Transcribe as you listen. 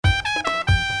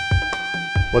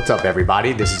What's up,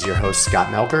 everybody? This is your host, Scott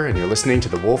Melker, and you're listening to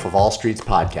the Wolf of All Streets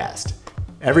podcast.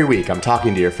 Every week, I'm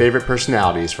talking to your favorite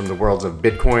personalities from the worlds of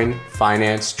Bitcoin,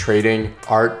 finance, trading,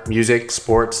 art, music,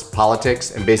 sports,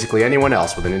 politics, and basically anyone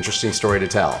else with an interesting story to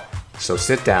tell. So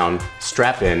sit down,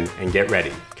 strap in, and get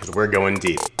ready, because we're going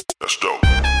deep. Let's go.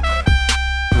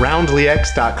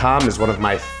 Roundlyx.com is one of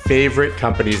my favorite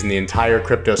companies in the entire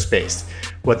crypto space.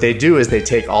 What they do is they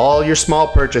take all your small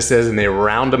purchases and they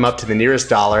round them up to the nearest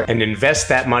dollar and invest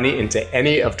that money into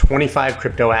any of 25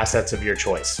 crypto assets of your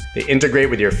choice. They integrate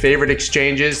with your favorite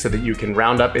exchanges so that you can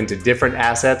round up into different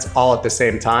assets all at the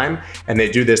same time, and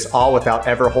they do this all without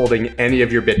ever holding any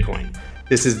of your Bitcoin.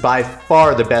 This is by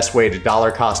far the best way to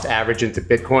dollar cost average into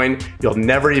Bitcoin. You'll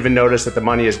never even notice that the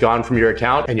money is gone from your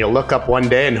account, and you'll look up one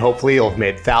day and hopefully you'll have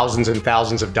made thousands and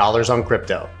thousands of dollars on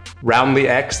crypto.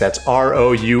 RoundlyX, that's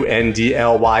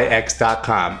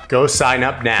ROUNDLYX.com. Go sign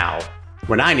up now.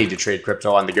 When I need to trade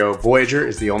crypto on the go, Voyager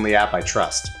is the only app I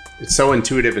trust. It's so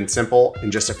intuitive and simple. In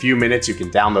just a few minutes, you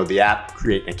can download the app,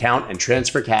 create an account, and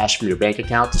transfer cash from your bank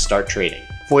account to start trading.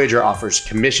 Voyager offers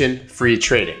commission-free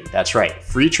trading. That's right,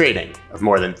 free trading of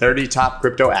more than 30 top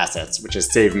crypto assets, which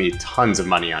has saved me tons of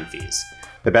money on fees.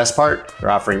 The best part, they're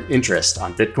offering interest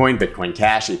on Bitcoin, Bitcoin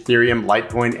Cash, Ethereum,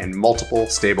 Litecoin, and multiple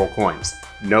stable coins.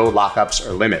 No lockups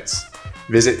or limits.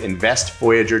 Visit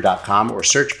investvoyager.com or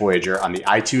search Voyager on the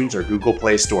iTunes or Google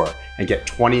Play Store and get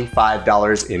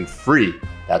 $25 in free,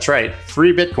 that's right,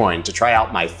 free Bitcoin to try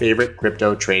out my favorite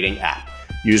crypto trading app.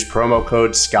 Use promo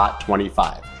code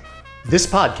SCOTT25. This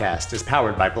podcast is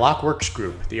powered by Blockworks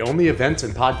Group, the only event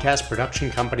and podcast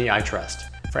production company I trust.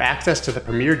 For access to the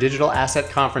premier digital asset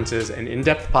conferences and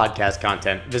in-depth podcast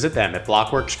content, visit them at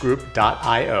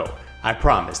blockworksgroup.io. I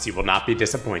promise you will not be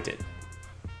disappointed.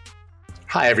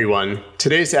 Hi, everyone.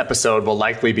 Today's episode will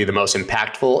likely be the most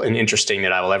impactful and interesting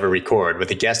that I will ever record,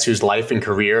 with a guest whose life and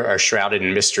career are shrouded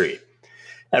in mystery.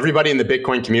 Everybody in the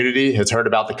Bitcoin community has heard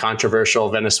about the controversial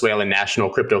Venezuelan national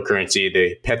cryptocurrency,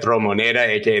 the Petro moneda,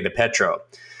 aka the Petro.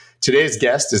 Today's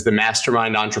guest is the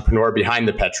mastermind entrepreneur behind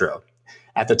the Petro.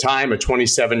 At the time, a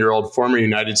 27-year-old former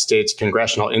United States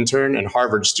congressional intern and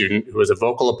Harvard student who was a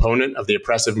vocal opponent of the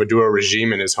oppressive Maduro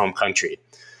regime in his home country.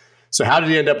 So how did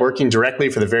he end up working directly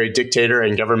for the very dictator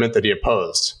and government that he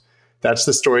opposed? That's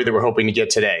the story that we're hoping to get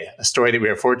today, a story that we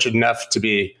are fortunate enough to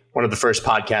be one of the first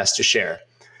podcasts to share.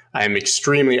 I am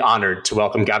extremely honored to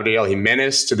welcome Gabriel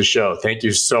Jiménez to the show. Thank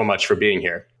you so much for being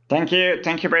here. Thank you.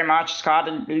 Thank you very much, Scott.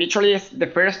 Literally, it's the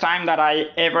first time that I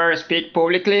ever speak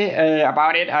publicly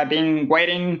about it. I've been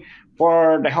waiting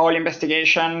for the whole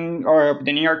investigation or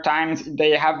the New York Times.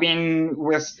 They have been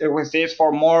with this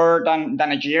for more than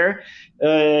a year.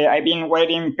 I've been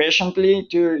waiting patiently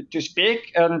to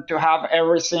speak and to have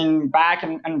everything back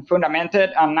and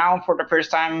fundamented. And now for the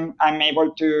first time, I'm able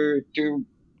to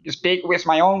speak with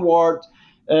my own words,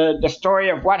 the story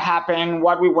of what happened,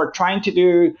 what we were trying to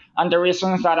do, and the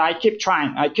reasons that I keep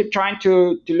trying. I keep trying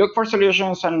to look for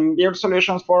solutions and build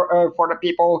solutions for the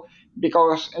people,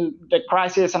 because the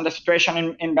crisis and the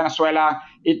situation in Venezuela,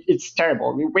 it's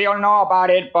terrible. We all know about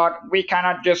it, but we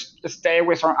cannot just stay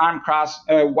with our arms crossed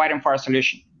waiting for a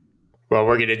solution. Well,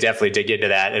 we're going to definitely dig into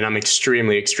that. And I'm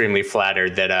extremely, extremely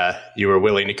flattered that you were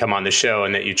willing to come on the show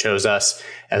and that you chose us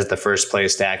as the first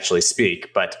place to actually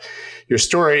speak. But your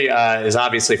story is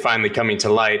obviously finally coming to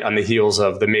light on the heels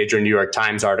of the major New York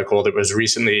Times article that was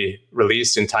recently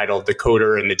released entitled The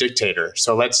Coder and the Dictator.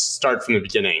 So let's start from the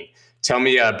beginning. Tell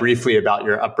me briefly about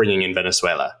your upbringing in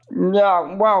Venezuela.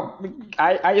 Yeah, well,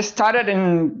 I started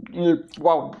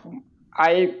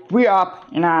I grew up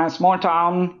in a small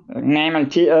town named El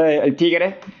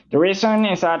Tigre. The reason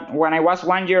is that when I was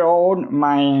 1 year old,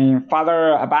 my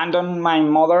father abandoned my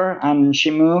mother and she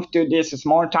moved to this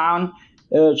small town.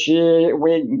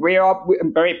 We grew up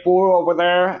very poor over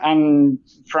there, and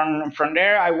from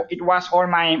there, it was all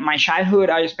my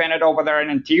childhood. I spent it over there in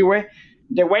El Tigre.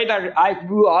 The way that I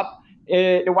grew up,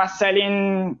 it was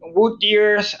selling wood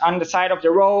deers on the side of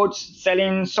the roads,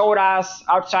 selling sodas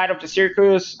outside of the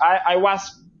circus. I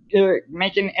was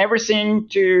making everything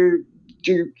to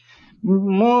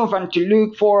move and to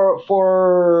look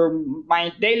for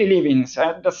my daily livings,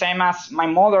 the same as my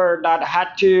mother that had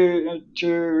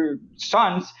two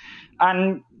sons.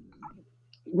 And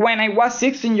when I was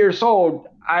 16 years old,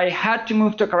 I had to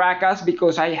move to Caracas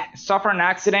because I suffered an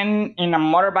accident in a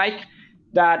motorbike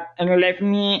that left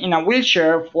me in a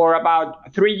wheelchair for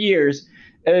about 3 years.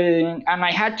 And I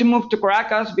had to move to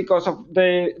Caracas because of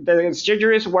the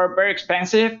surgeries were very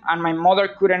expensive and my mother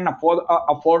couldn't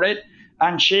afford it.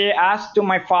 And she asked to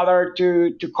my father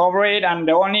to cover it, and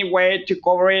the only way to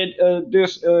cover it,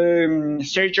 these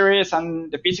surgeries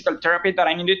and the physical therapy that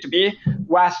I needed to be,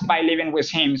 was by living with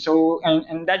him. So,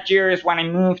 and that year is when I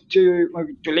moved to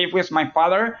live with my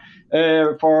father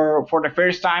for the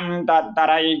first time that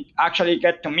I actually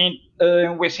get to meet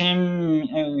with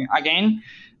him again.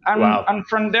 And, Wow. and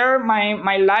from there,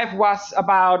 my life was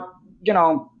about,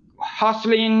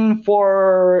 hustling for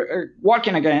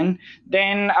working again.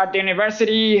 Then at the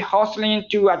university, hustling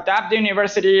to adapt the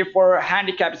university for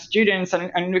handicapped students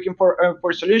and looking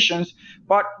for solutions.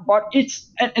 But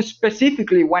it's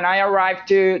specifically when I arrived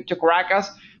to Caracas,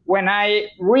 when I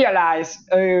realized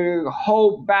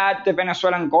how bad the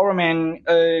Venezuelan government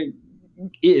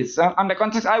is. And the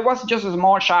context, I was just a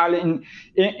small child in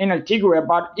El Tigre,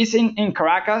 but it's in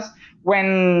Caracas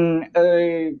when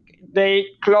they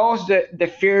closed the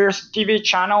first TV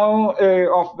channel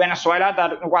of Venezuela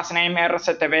that was named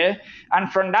RCTV.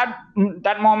 And from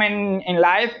that moment in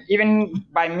life, even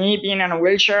by me being in a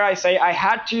wheelchair, I say I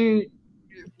had to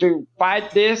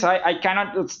fight this. I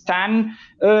cannot stand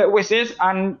with this.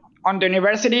 And on the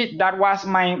university, that was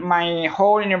my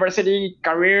whole university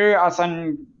career as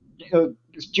an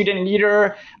student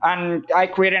leader, and I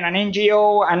created an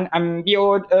NGO and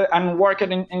built and worked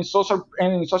in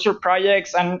social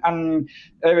projects and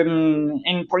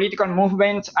in political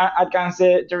movements against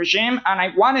the regime. And I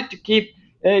wanted to keep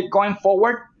going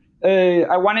forward.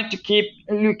 I wanted to keep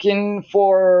looking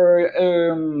for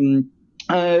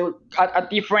a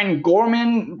different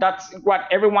government. That's what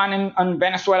everyone in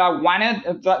Venezuela wanted.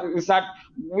 Is that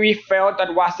we felt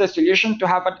that was the solution, to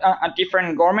have a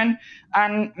different government.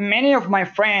 And many of my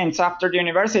friends after the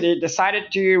university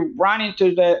decided to run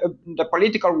into the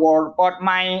political world, but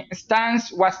my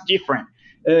stance was different.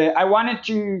 I wanted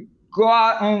to go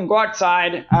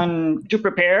outside and to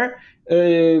prepare.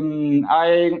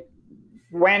 I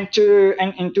went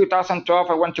in 2012.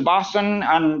 I went to Boston,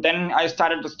 and then I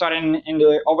started studying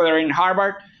over there in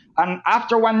Harvard. And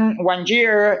after one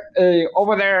year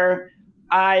over there,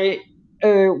 I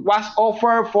was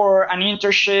offered for an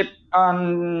internship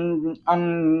on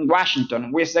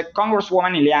Washington with the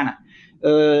Congresswoman Ileana.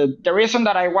 The reason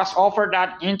that I was offered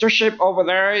that internship over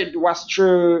there, it was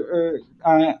through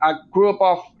a group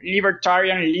of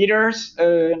libertarian leaders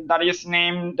that is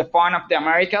named the Fund of the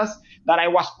Americas, that I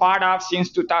was part of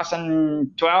since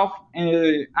 2012.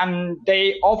 And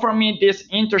they offered me this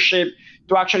internship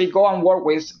to actually go and work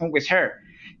with her.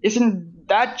 It's in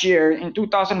that year, in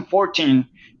 2014,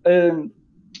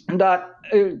 that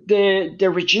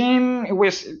the regime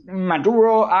with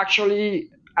Maduro actually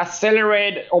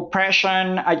accelerate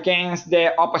oppression against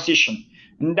the opposition.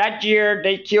 In that year,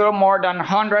 they killed more than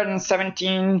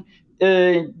 117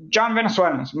 young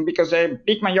Venezuelans, because a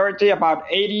big majority, about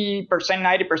 80%,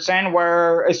 90%,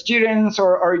 were students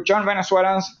or young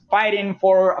Venezuelans fighting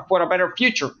for a better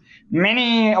future.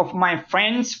 Many of my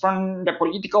friends from the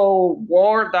political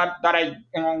world that I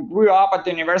grew up at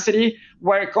the university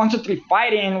were constantly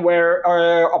fighting, were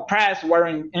oppressed, were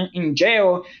in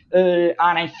jail, and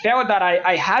I felt that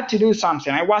I had to do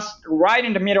something. I was right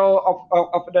in the middle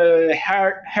of the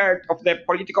heart of the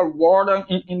political world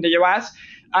in the U.S.,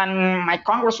 and my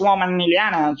Congresswoman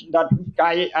Ileana,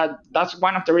 that's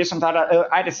one of the reasons that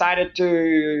I decided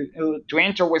to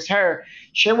enter with her.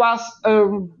 She was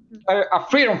a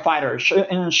freedom fighter.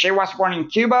 She was born in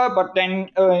Cuba, but then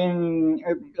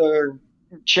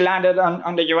she landed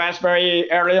on the U.S.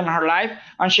 very early in her life,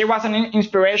 and she was an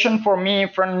inspiration for me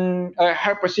from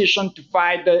her position to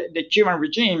fight the Cuban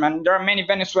regime. And there are many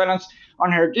Venezuelans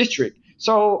on her district.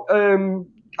 So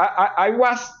I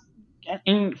was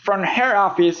from her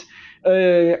office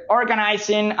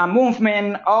organizing a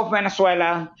movement of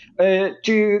Venezuela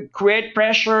to create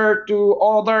pressure to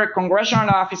other congressional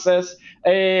offices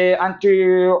and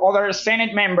to other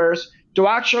Senate members to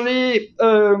actually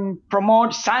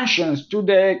promote sanctions to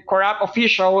the corrupt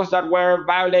officials that were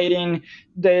violating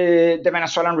the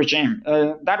Venezuelan regime.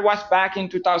 That was back in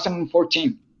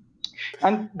 2014.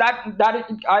 And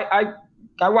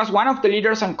I was one of the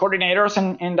leaders and coordinators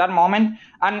in that moment.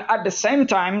 And at the same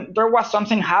time, there was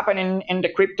something happening in the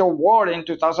crypto world in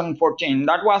 2014.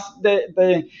 That was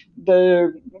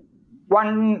the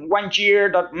one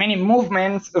year that many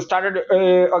movements started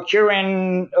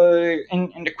occurring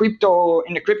in the crypto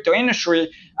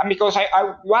industry. And because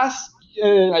I was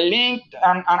linked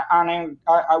and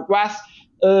I was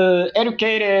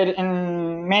educated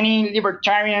in many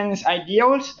libertarians'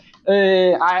 ideals,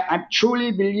 I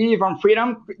truly believe on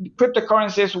freedom.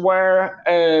 Cryptocurrencies were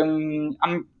a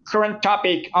current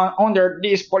topic under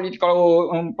these political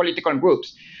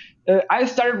groups. I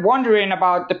started wondering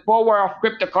about the power of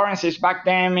cryptocurrencies back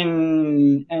then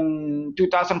in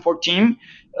 2014.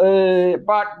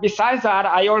 But besides that,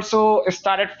 I also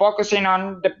started focusing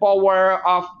on the power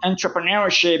of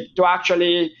entrepreneurship to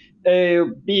actually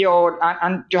build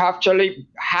and to actually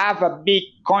have a big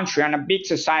country and a big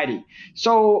society.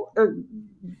 So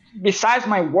besides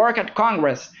my work at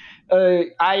Congress,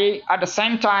 I at the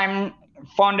same time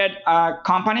founded a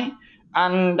company,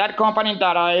 and that company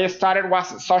that I started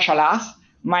was Social Us.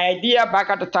 My idea back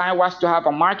at the time was to have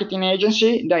a marketing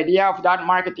agency. The idea of that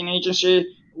marketing agency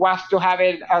was to have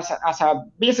it as a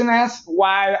business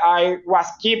while I was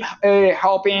keep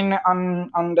helping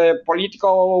on the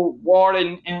political world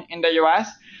in the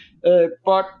US.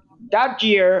 But that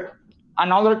year,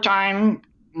 another time,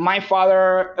 my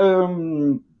father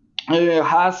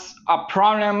has a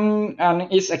problem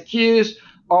and is accused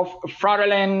of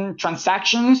fraudulent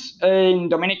transactions in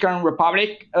Dominican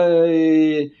Republic.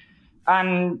 And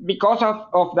because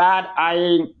of that,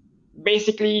 I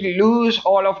basically lose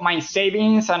all of my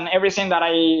savings and everything that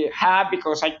I had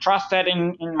because I trusted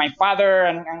in my father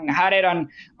and had it on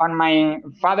my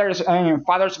father's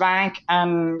bank,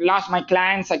 and lost my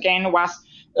clients again. Was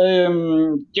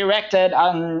directed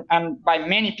and by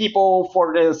many people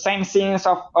for the same sins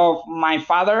of my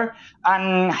father,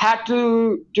 and had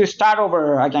to start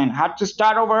over again.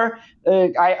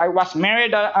 I was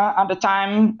married at the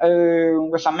time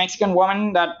with a Mexican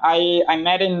woman that I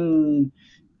met in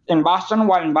Boston,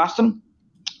 while in Boston.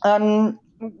 And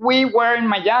we were in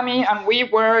Miami, and we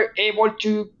were able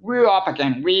to grow up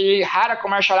again. We had a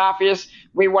commercial office.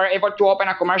 We were able to open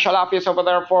a commercial office over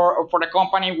there for the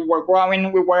company. We were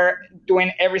growing. We were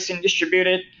doing everything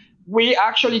distributed. We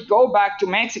actually go back to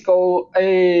Mexico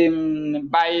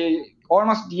by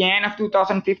almost the end of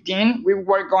 2015. We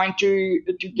were going to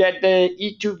get the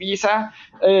E2 visa,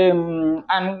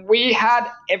 and we had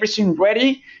everything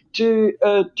ready to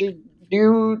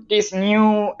do this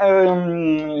new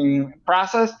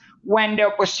process when the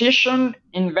opposition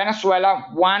in Venezuela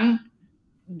won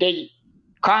the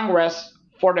Congress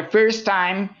for the first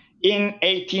time in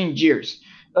 18 years.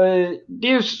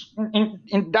 This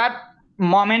in that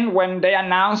moment when they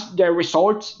announced the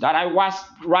results, that I was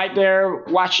right there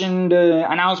watching the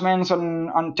announcements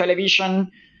on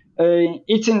television.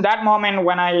 It's in that moment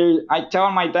when I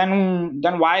tell my then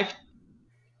wife,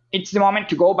 it's the moment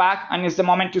to go back, and it's the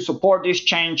moment to support this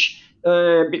change,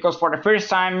 because for the first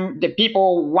time, the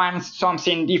people want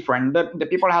something different. The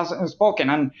people have spoken.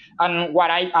 And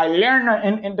what I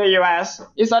learned in the US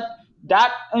is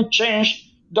that change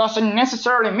doesn't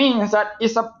necessarily mean that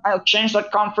it's a change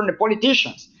that comes from the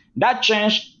politicians. That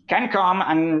change can come,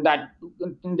 and that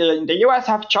the US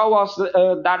have shown us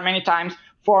that many times,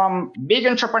 from big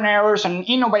entrepreneurs and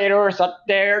innovators that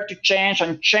dare to change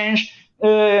and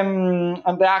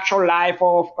the actual life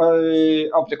of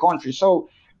the country. So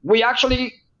we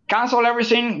actually canceled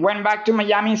everything, went back to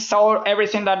Miami, sold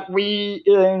everything that we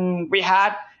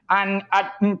had, and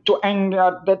at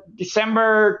the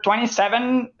December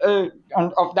 27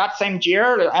 of that same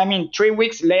year, 3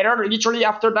 weeks later, literally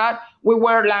after that, we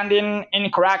were landing in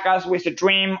Caracas with the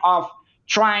dream of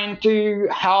trying to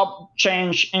help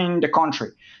change in the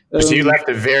country. So you left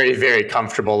a very, very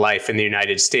comfortable life in the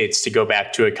United States to go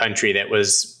back to a country that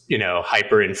was,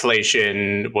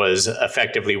 hyperinflation, was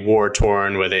effectively war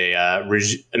torn with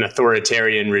an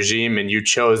authoritarian regime, and you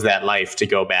chose that life to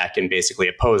go back and basically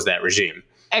oppose that regime.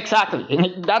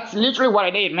 Exactly. That's literally what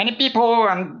I did. Many people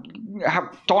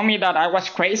have told me that I was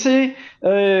crazy.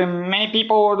 Many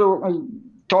people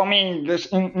told me this.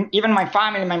 Even my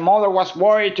family, my mother was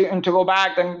worried to go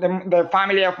back, and the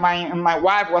family of my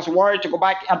wife was worried to go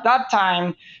back. At that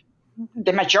time,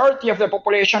 the majority of the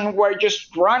population were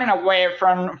just running away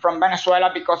from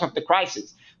Venezuela because of the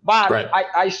crisis. But right.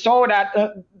 I saw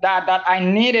that I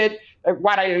needed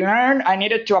what I learned. I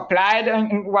needed to apply it,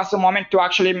 and it was the moment to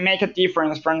actually make a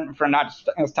difference from that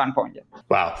standpoint.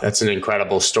 Wow, that's an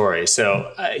incredible story.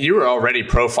 So you were already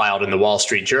profiled in the Wall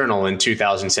Street Journal in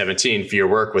 2017 for your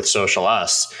work with Social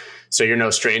Us. So you're no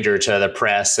stranger to the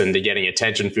press and to getting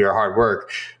attention for your hard work.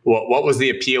 What was the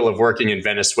appeal of working in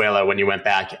Venezuela when you went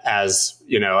back as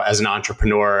an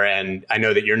entrepreneur? And I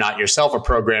know that you're not yourself a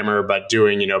programmer, but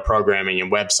doing, programming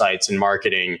and websites and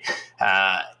marketing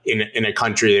in a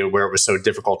country where it was so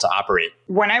difficult to operate.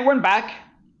 When I went back,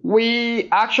 we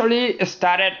actually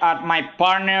started at my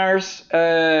partner's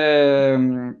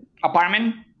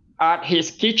apartment, at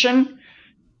his kitchen.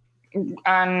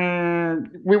 And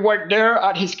we were there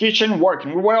at his kitchen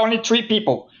working. We were only 3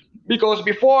 people, because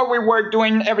before we were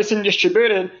doing everything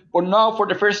distributed, but now for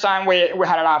the first time we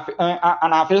had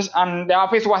an office, and the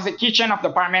office was the kitchen of the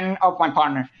apartment of my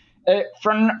partner.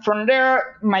 From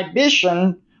there, my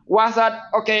vision was that,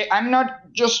 okay, I'm not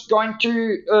just going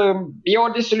to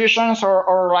build these solutions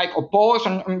or like oppose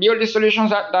and build these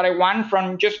solutions that I want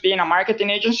from just being a marketing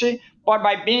agency, but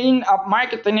by being a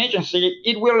marketing agency,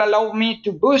 it will allow me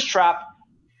to bootstrap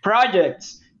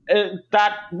projects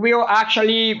that will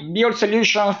actually build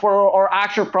solutions for our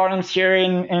actual problems here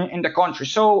in the country.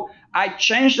 So I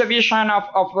changed the vision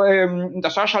of the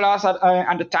social laws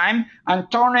at the time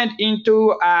and turned it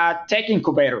into a tech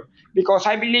incubator, because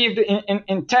I believed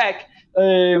in tech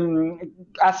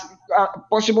as a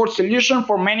possible solution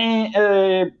for many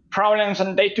problems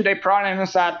and day-to-day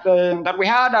problems that we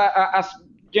had, as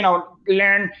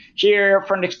learned here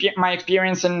from my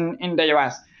experience in the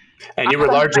US. And you were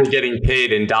largely getting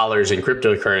paid in dollars in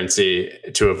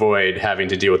cryptocurrency to avoid having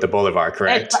to deal with the Bolivar,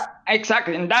 correct?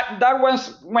 Exactly. And that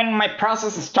was when my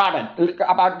process started,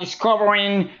 about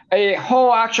discovering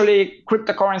how actually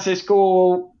cryptocurrencies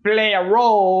could play a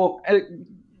role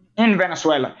in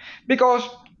Venezuela. Because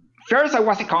first, I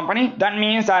was a company. That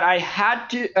means that I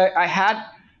had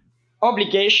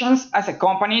obligations as a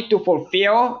company to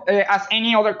fulfill as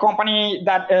any other company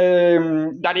that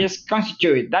is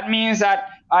constituted. That means that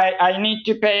I need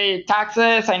to pay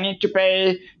taxes, I need to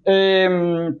pay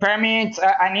permits,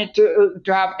 I need to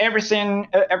have everything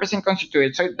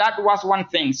constituted. So that was one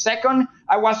thing. Second,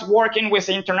 I was working with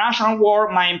the international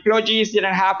world. My employees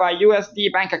didn't have a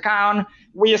USD bank account.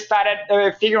 We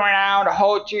started figuring out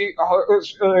how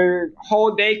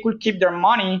they could keep their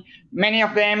money. Many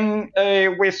of them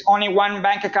with only one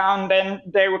bank account. Then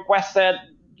they requested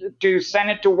to send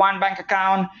it to one bank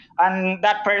account, and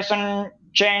that person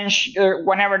changed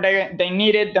whenever they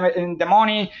needed the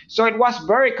money. So it was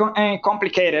very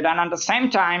complicated. And at the same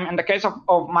time, in the case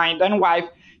of my then wife,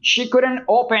 she couldn't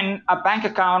open a bank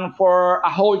account for a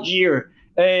whole year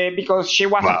because she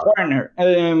was a foreigner.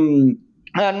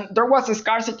 And there was a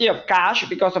scarcity of cash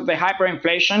because of the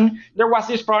hyperinflation. There was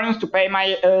these problems to pay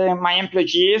my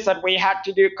employees, that we had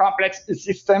to do complex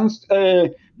systems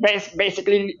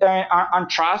basically on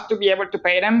trust to be able to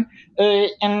pay them.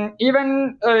 And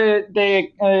even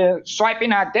the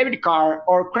swiping a debit card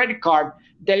or credit card,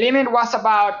 the limit was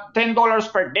about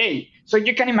 $10 per day. So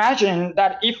you can imagine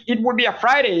that if it would be a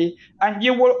Friday, and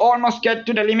you will almost get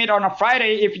to the limit on a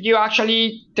Friday if you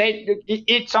actually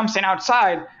eat something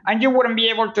outside, and you wouldn't be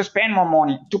able to spend more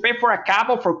money. To pay for a cab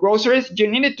or for groceries, you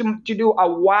needed to do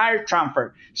a wire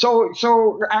transfer.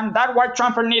 And that wire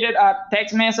transfer needed a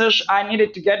text message. I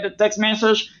needed to get the text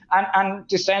message and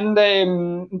to send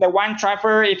the one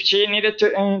transfer if she needed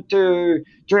to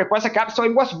request a cab. So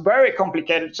it was very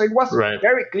complicated. So it was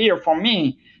very clear for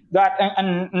me that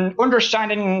and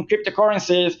understanding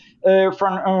cryptocurrencies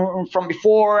from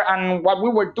before and what we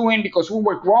were doing, because we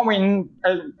were growing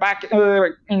back at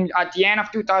the end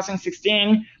of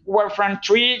 2016. We were from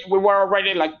 3, we were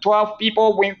already like 12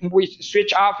 people. We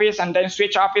switched office and then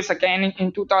switched office again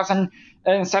in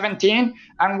 2017.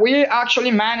 And we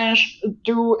actually managed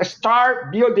to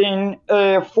start building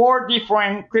 4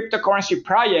 different cryptocurrency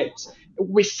projects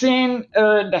within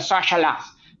the social labs.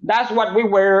 That's what we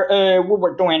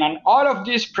were doing, and all of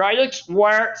these projects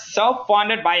were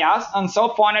self-funded by us and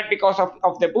self-funded because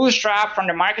of the bootstrap from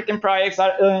the marketing projects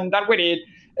that we did,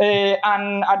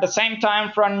 and at the same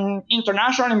time from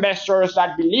international investors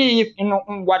that believe in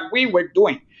what we were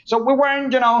doing. So we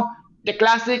weren't, the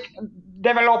classic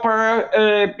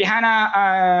developer behind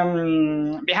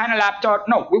a laptop.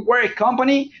 No, we were a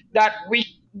company that we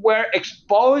were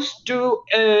exposed to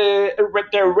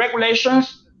the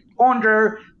regulations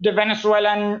under the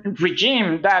Venezuelan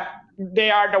regime, that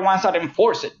they are the ones that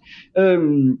enforce it.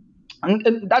 And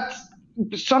that's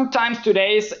sometimes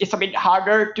today it's a bit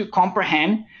harder to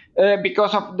comprehend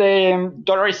because of the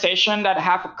dollarization that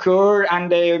have occurred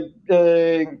and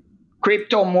the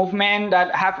crypto movement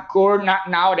that have occurred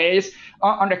nowadays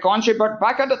on the country. But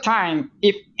back at the time,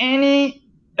 if any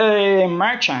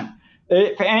merchant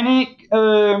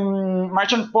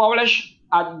publish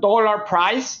a dollar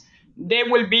price, they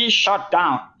will be shut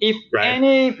down. If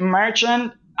any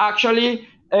merchant actually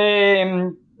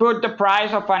put the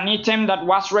price of an item that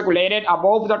was regulated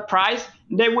above that price,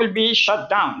 they will be shut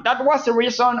down. That was the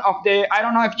reason of I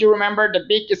don't know if you remember the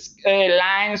big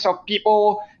lines of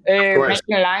people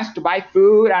making lines to buy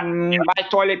food and buy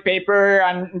toilet paper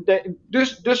and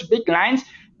those big lines.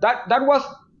 That was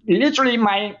literally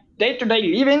my day-to-day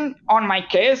living on the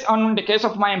case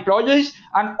of my employees,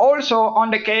 and also on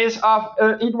the case of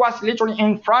it was literally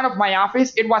in front of my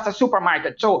office. It was a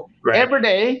supermarket. So every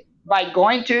day, by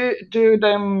going to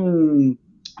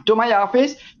to my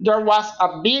office, there was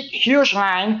a big, huge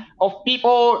line of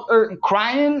people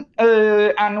crying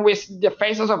and with the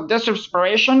faces of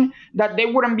desperation that they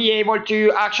wouldn't be able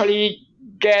to actually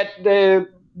get the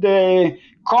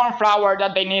corn flour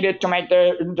that they needed to make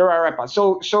their arepa.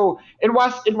 So it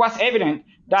was evident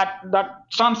that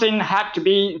something had to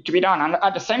be done, and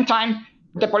at the same time,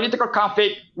 the political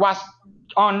conflict was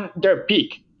on their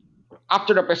peak.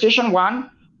 After the opposition won,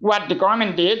 what the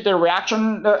government did, the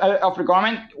reaction of the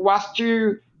government was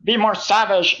to be more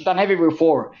savage than ever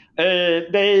before.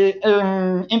 They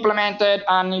implemented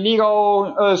an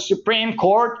illegal Supreme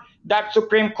Court. That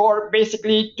Supreme Court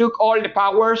basically took all the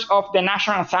powers of the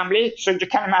National Assembly. So you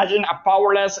can imagine a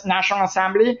powerless National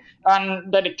Assembly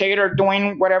and the dictator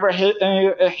doing whatever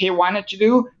he wanted to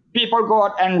do. People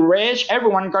got enraged.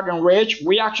 Everyone got enraged.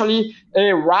 We actually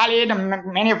rallied.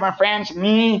 Many of my friends,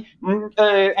 me,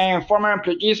 and former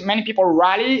employees, many people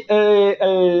rallied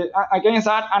against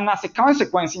that. And as a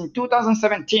consequence, in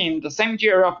 2017, the same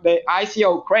year of the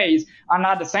ICO craze, and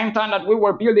at the same time that we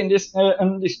were building these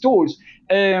tools,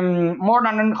 more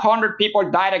than 100 people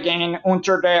died again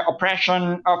under the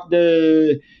oppression of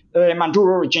the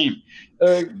Maduro regime.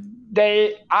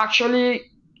 They actually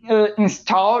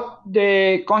installed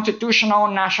the Constitutional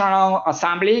National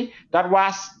Assembly, that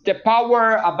was the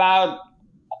power about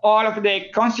all of the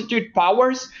constituted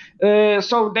powers.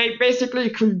 So they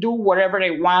basically could do whatever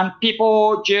they want.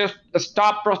 People just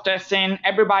stopped protesting.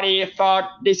 Everybody thought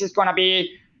this is going to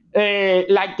be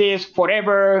like this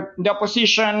forever. The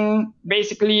opposition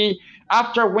basically,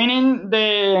 after winning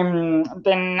the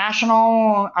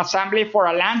National Assembly for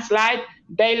a landslide,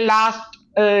 they lost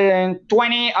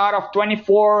 20 out of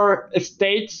 24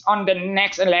 states on the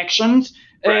next elections.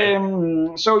 Right.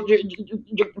 So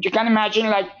you can imagine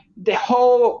like the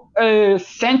whole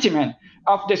sentiment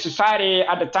of the society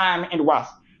at the time it was.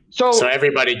 So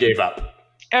everybody gave up.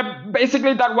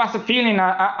 Basically, that was the feeling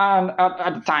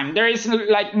at the time. There is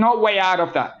like no way out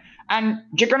of that. And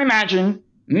you can imagine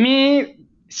me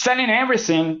selling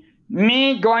everything,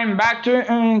 me going back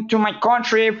to my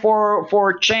country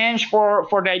for change, for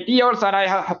the ideals that I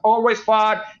have always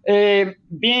fought,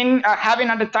 having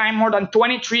at the time more than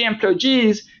 23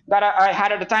 employees that I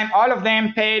had at the time, all of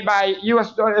them paid by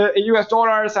US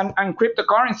dollars and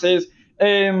cryptocurrencies.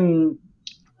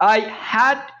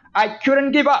 I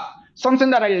couldn't give up.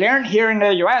 Something that I learned here in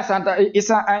the US, and it's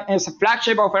a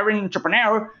flagship of every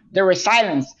entrepreneur: the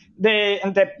resilience,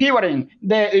 the pivoting,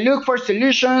 the look for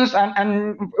solutions,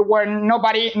 and where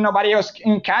nobody else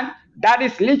can. That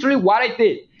is literally what I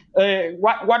did.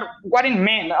 What it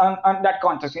meant on that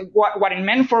context. What it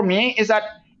meant for me is that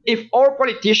if our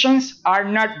politicians are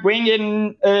not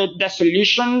bringing the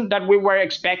solution that we were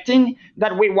expecting,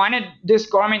 that we wanted this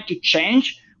government to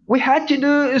change, we had to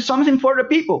do something for the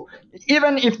people.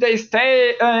 Even if they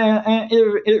stay,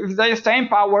 if they stay in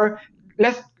power,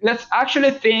 let's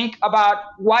actually think about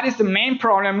what is the main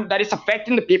problem that is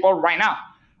affecting the people right now.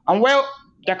 And well,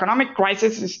 the economic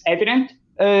crisis is evident.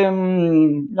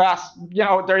 As you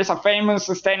know, there is a famous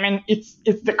statement: "It's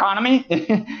the economy."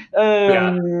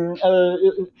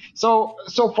 So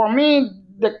for me,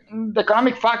 the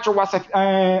economic factor was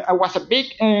a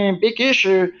big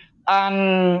issue.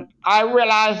 And I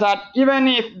realized that even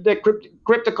if the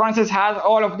cryptocurrencies had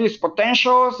all of these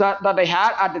potentials that they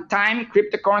had at the time,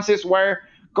 cryptocurrencies were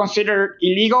considered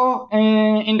illegal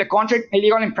in the country,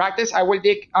 illegal in practice. I will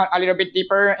dig a little bit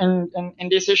deeper in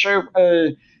this issue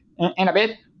in a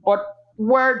bit. But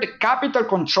were the capital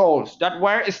controls that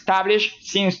were established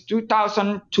since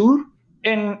 2002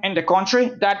 in the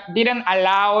country that didn't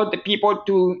allow the people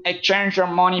to exchange their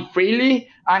money freely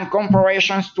and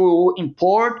corporations to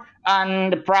import,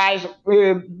 and the price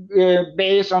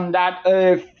based on that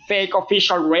fake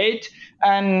official rate,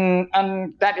 and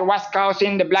that it was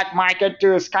causing the black market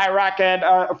to skyrocket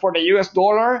for the US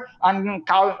dollar and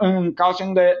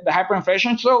causing the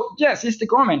hyperinflation. So yes, it's the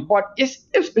government, but it's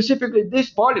specifically this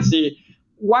policy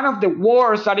one of the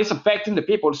wars that is affecting the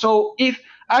people. So if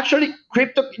actually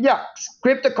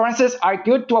cryptocurrencies are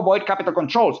good to avoid capital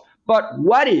controls, but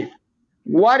what if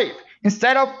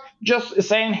instead of just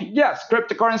saying yes,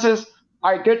 cryptocurrencies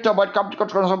are good to avoid capital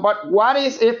controls, but what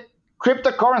is if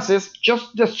cryptocurrencies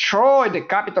just destroy the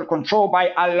capital control by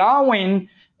allowing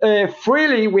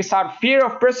freely, without fear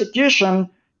of persecution,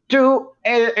 to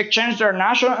exchange their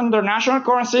national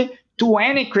currency to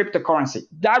any cryptocurrency?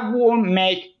 That will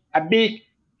make a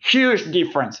huge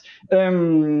difference,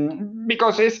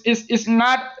 because it's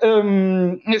not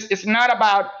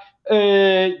about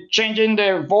changing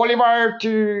the bolivar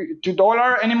to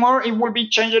dollar anymore. It will be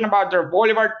changing about their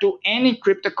bolivar to any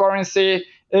cryptocurrency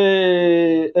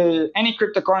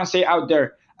out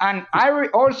there. And I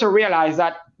also realized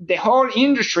that the whole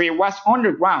industry was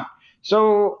underground.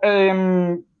 So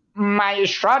my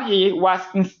strategy was,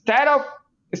 instead of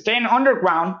staying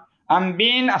underground and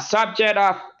being a subject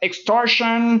of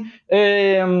extortion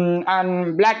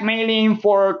and blackmailing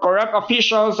for corrupt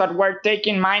officials that were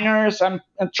taking minors and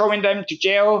throwing them to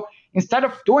jail, instead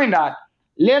of doing that,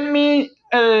 let me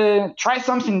try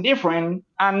something different,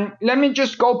 and let me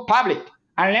just go public,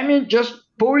 and let me just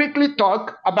publicly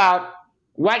talk about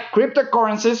what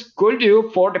cryptocurrencies could do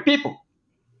for the people.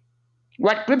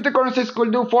 What cryptocurrencies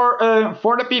could do for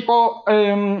the people,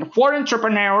 for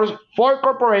entrepreneurs, for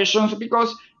corporations,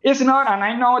 because it's not, and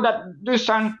I know that this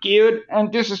sounds cute,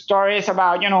 and this stories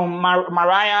about,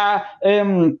 Mariah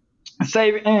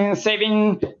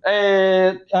saving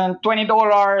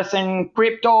 $20 in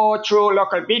crypto through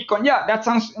local Bitcoin. Yeah, that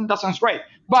sounds great.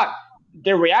 But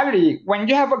the reality, when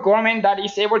you have a government that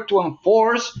is able to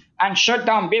enforce and shut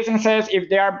down businesses if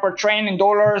they are portraying in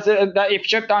dollars, if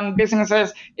shut down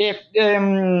businesses if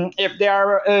they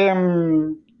are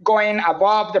going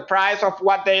above the price of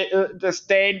what the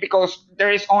state, because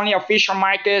there is only official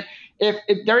market, if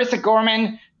there is a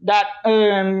government that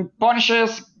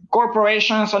punishes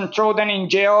corporations and throw them in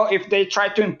jail if they try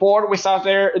to import without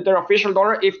their official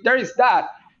dollar, if there is that,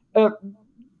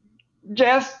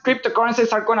 yes,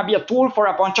 cryptocurrencies are going to be a tool for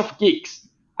a bunch of geeks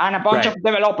and a bunch of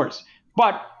developers,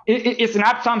 but it's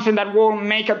not something that will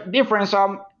make a difference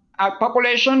on a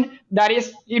population that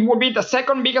it will be the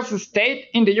second biggest state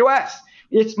in the U.S.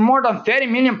 It's more than 30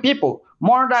 million people,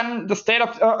 more than the state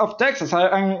of Texas,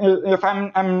 if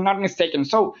I'm not mistaken.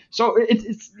 So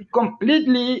it's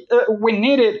completely, we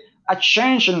needed a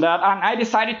change in that, and I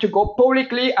decided to go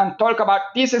publicly and talk about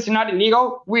this is not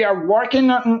illegal. We are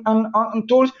working on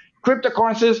tools.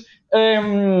 Cryptocurrencies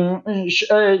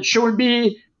should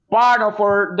be part of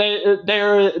our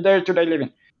their today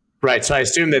living. Right. So I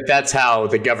assume that's how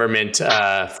the government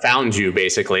found you,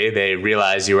 basically. They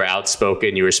realized you were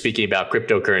outspoken, you were speaking about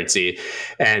cryptocurrency.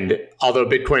 And although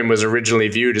Bitcoin was originally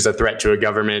viewed as a threat to a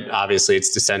government, obviously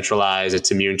it's decentralized, it's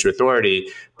immune to authority.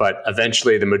 But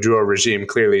eventually the Maduro regime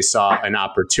clearly saw an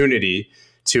opportunity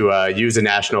to use a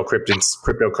national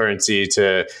cryptocurrency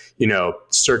to,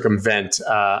 circumvent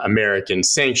American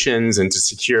sanctions and to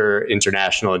secure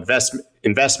international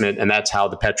investment. And that's how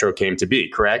the Petro came to be,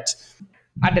 correct?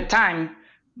 Back at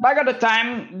the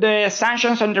time, the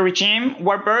sanctions on the regime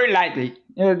were very lightly.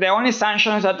 The only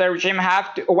sanctions that the regime had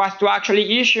was to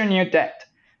actually issue new debt.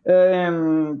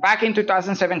 Back in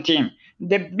 2017,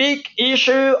 the big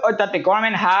issue that the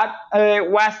government had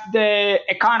was the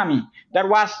economy that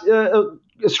was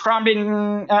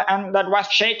scrambling and that was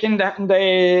shaking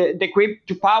the grip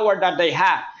to power that they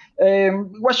had.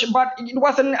 But it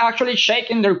wasn't actually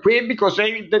shaking their grip, because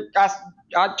as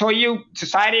I told you,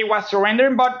 society was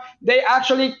surrendering, but they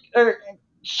actually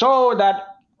saw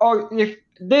that, if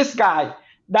this guy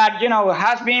that,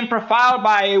 has been profiled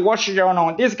by Wall Street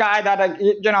Journal, this guy that,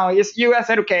 is US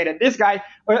educated, this guy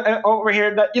over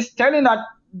here that is telling that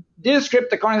these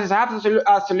cryptocurrencies have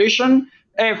a solution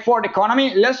for the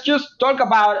economy, let's just talk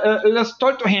let's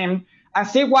talk to him and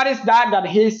see what is that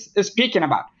he's speaking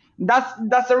about.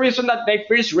 That's the reason that they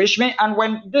first reached me. And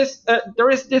when there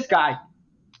is this guy,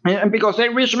 because they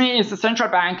reached me, is the central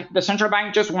bank. The central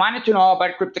bank just wanted to know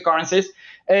about cryptocurrencies.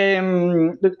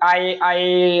 I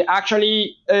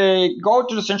actually go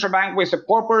to the central bank with the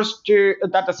purpose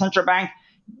that the central bank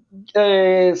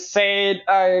said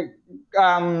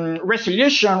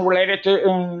resolution related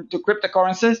to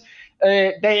cryptocurrencies.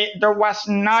 There was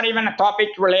not even a topic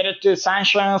related to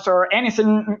sanctions or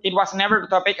anything. It was never the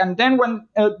topic. And then when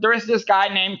there is this guy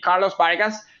named Carlos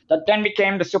Vargas that then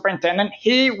became the superintendent,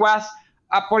 he was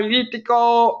a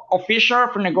political official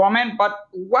from the government, but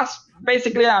was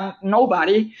basically a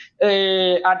nobody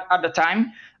at the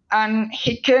time. And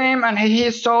he came and he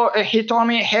told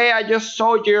me, hey, I just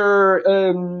saw your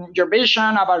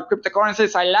vision about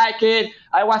cryptocurrencies. I like it.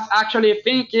 I was actually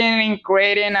thinking in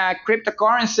creating a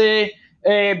cryptocurrency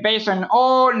based on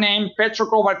oil named Petro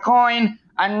Global Coin.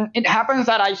 And it happens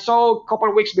that I saw a couple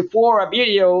of weeks before a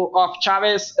video of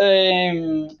Chavez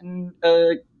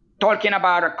talking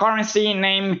about a currency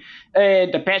named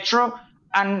the Petro.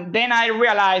 And then I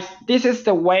realized this is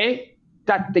the way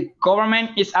that the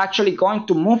government is actually going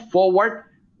to move forward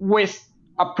with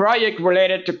a project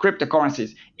related to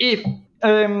cryptocurrencies. If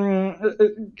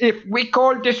we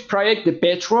call this project the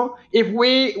Petro, if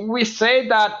we say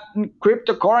that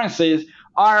cryptocurrencies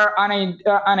are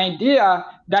an idea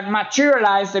that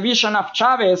materialize the vision of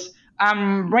Chavez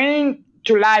and bring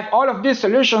to life all of these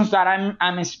solutions that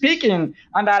I'm speaking,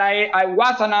 and that I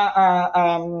was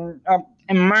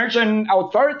emerging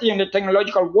authority in the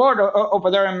technological world over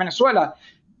there in Venezuela.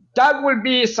 That would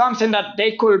be something that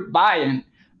they could buy in.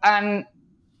 And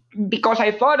because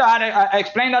I thought that, I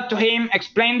explained that to him,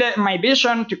 explained my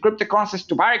vision to cryptocurrencies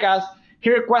to Vargas. He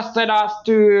requested us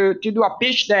to do a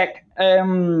pitch deck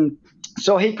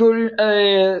so he could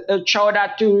show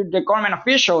that to the government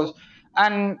officials.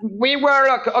 And we were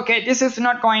like, okay, this is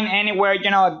not going anywhere,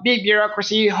 a big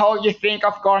bureaucracy, how you think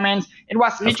of governments. It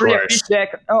was literally a pitch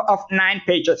deck of 9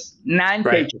 pages. 9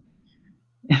 pages.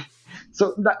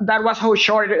 So that was how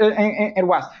short it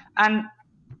was. And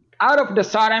out of the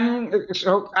sudden,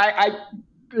 so I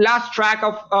lost track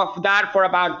of that for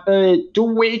about 2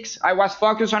 weeks. I was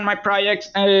focused on my projects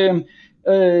in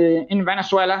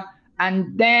Venezuela.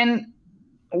 And then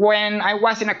when I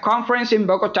was in a conference in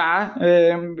Bogota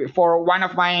for one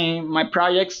of my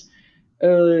projects,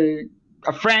 a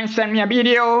friend sent me a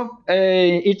video.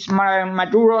 It's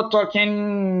Maduro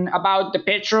talking about the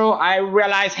Petro. I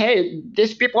realized, hey,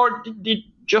 these people did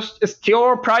just steal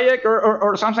our project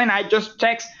or something. I just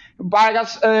text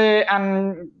Vargas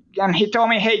and he told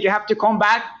me, hey, you have to come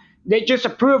back. They just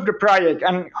approved the project.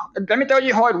 And let me tell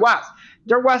you how it was.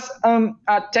 There was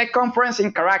a tech conference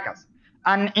in Caracas.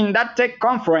 And in that tech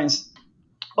conference,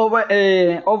 over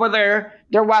there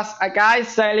was a guy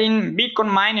selling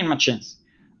Bitcoin mining machines.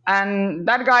 And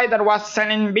that guy that was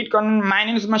selling Bitcoin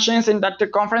mining machines in that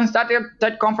tech conference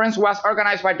was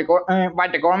organized by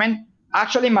the government.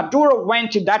 Actually, Maduro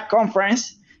went to that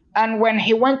conference. And when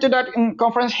he went to that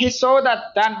conference, he saw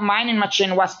that mining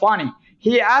machine was funny.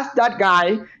 He asked that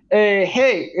guy,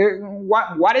 hey,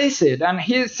 what is it? And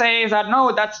he says that,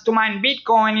 no, that's to mine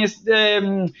Bitcoin. Is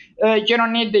you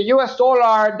don't need the US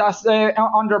dollar. That's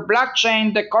under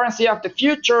blockchain, the currency of the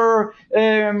future.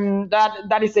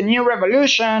 That is the new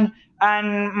revolution.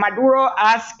 And Maduro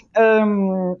asked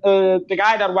the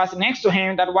guy that was next to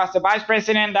him, that was the vice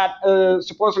president that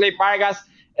supposedly Vargas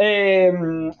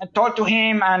talked to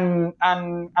him and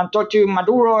talked to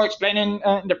Maduro explaining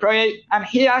the project. And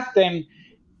he asked them,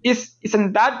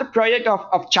 isn't that the project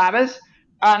of Chavez?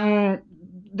 And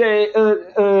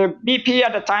the VP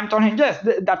at the time told him, yes,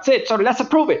 that's it. So let's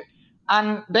approve it.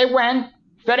 And they went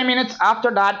 30 minutes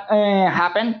after that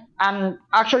happened and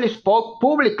actually spoke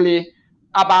publicly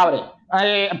about it,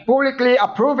 publicly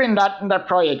approving that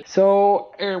project.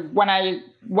 So when I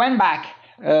went back,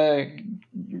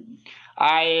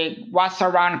 I was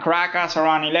around Caracas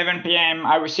around 11 p.m.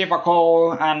 I received a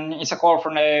call, and it's a call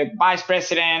from the Vice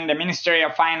President, the Ministry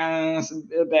of Finance,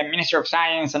 the Ministry of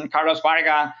Science, and Carlos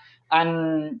Vargas.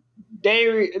 And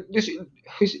their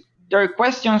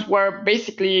questions were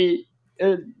basically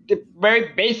the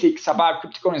very basics about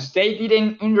cryptocurrencies. They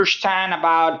didn't understand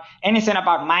about anything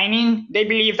about mining. They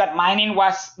believed that mining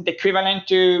was the equivalent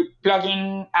to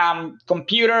plugging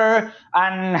computer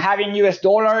and having US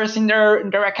dollars in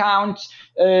their accounts.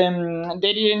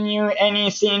 They didn't know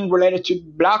anything related to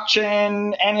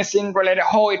blockchain, anything related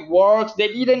how it works. They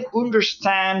didn't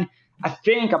understand a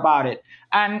thing about it.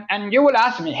 And you will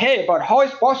ask me, hey, but how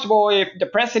is possible if the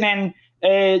president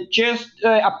just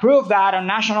approved that on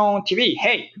national TV?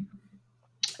 Hey,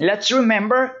 let's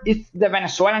remember it's the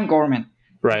Venezuelan government,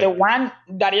 right, the one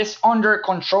that is under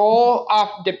control of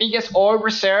the biggest oil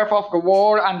reserve of the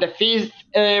world and the fifth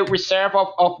reserve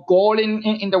of gold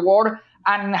in the world,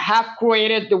 and have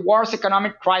created the worst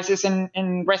economic crisis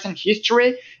in recent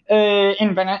history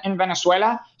in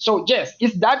Venezuela. So yes,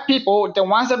 it's that people, the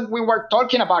ones that we were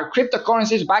talking about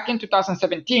cryptocurrencies back in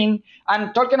 2017,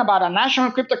 and talking about a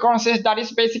national cryptocurrency that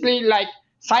is basically like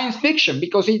science fiction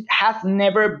because it has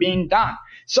never been done.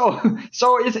 So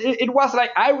it was like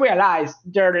I realized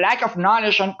their lack of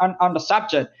knowledge on the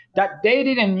subject, that they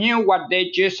didn't knew what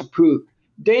they just approved.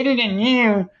 They didn't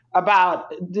knew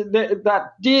about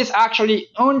that this actually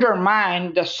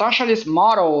undermined the socialist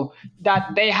model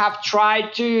that they have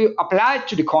tried to apply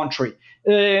to the country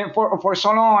for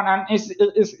so long, and it's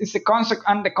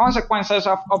the consequences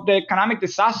of the economic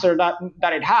disaster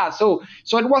that it has. So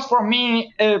it was for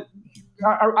me.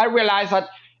 I realized that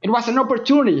it was an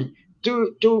opportunity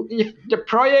to if the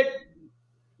project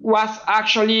was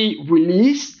actually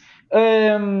released.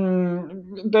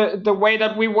 The way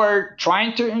that we were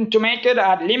trying to make it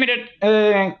a limited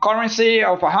currency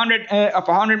of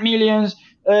 100 millions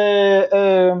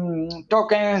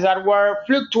tokens that were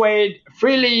fluctuate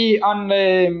freely on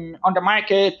the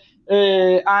market,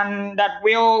 and that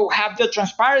will have the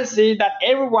transparency that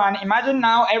imagine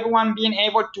now everyone being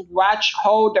able to watch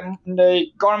how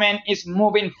the government is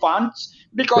moving funds,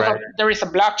 because right, there is a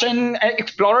blockchain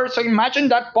explorer. So imagine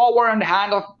that power in the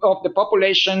hand of the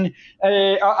population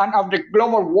and of the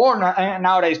global war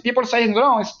nowadays. People say,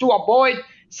 no, it's to avoid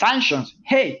sanctions.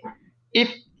 Hey,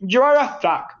 if you're a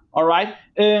thug, all right,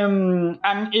 and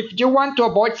if you want to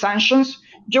avoid sanctions,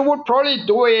 you would probably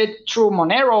do it through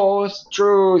Moneros,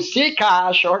 through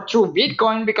Zcash, or through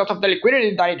Bitcoin because of the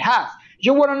liquidity that it has.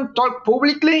 You wouldn't talk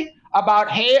publicly about,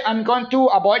 hey, I'm going to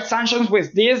avoid sanctions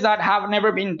with this that have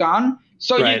never been done.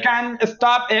 So right. You can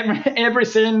stop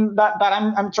everything that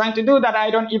I'm trying to do that I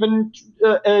don't even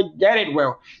get it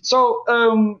well. So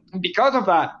because of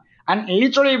that, and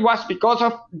literally it was because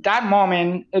of that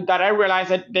moment that I realized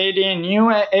that they didn't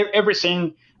knew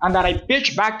everything, and that I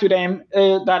pitched back to them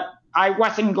that I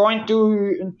wasn't going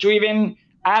to even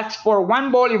ask for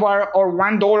 $1 or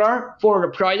 $1 for the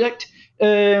project.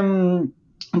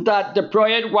 That the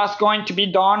project was going to be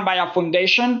done by a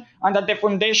foundation, and that the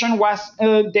foundation was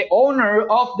the owner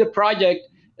of the project,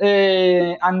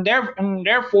 and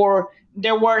therefore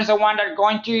they were the one that are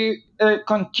going to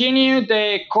continue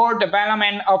the core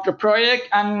development of the project,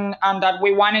 and that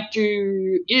we wanted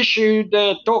to issue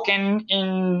the token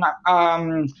in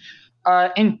a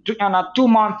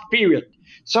 2-month period.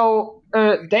 So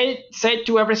they say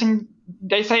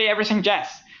everything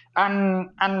yes. And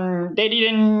they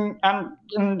didn't, and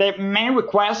the main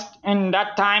request in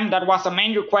that time, that was the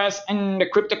main request in the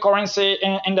cryptocurrency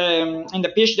in the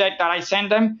pitch deck that I sent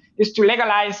them, is to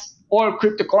legalize all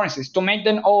cryptocurrencies, to make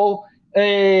them all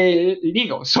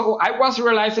legal. So I was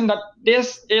realizing that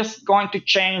this is going to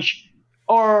change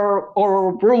our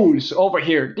rules over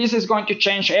here. This is going to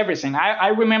change everything. I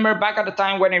remember back at the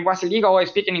time when it was illegal, I was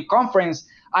speaking in conference,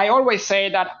 I always say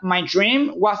that my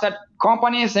dream was that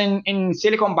companies in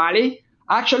Silicon Valley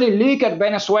actually look at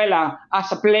Venezuela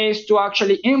as a place to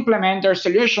actually implement their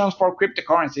solutions for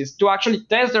cryptocurrencies, to actually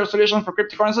test their solutions for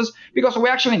cryptocurrencies, because we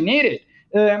actually need it.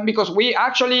 Because we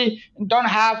actually don't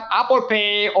have Apple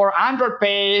Pay or Android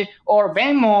Pay or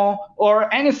Venmo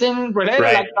or anything related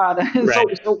like that.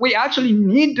 Right. So we actually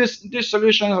need this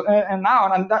solution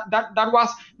now, and that was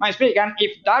my speak. And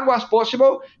if that was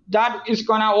possible, that is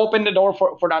gonna open the door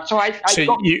for that.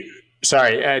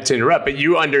 Sorry to interrupt, but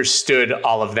you understood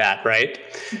all of that, right?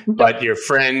 But your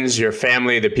friends, your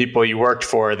family, the people you worked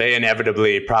for, they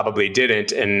inevitably probably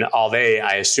didn't. And all they,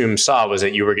 I assume, saw was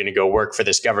that you were going to go work for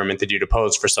this government that you'd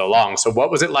opposed for so long. So what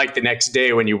was it like the next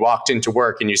day when you walked into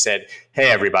work and you said,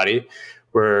 hey, everybody,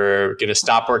 we're going to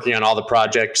stop working on all the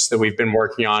projects that we've been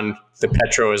working on. The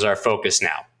Petro is our focus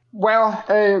now. Well,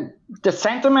 the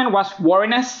sentiment was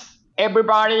wariness.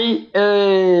 Everybody,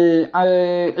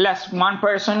 less one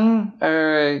person,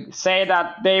 say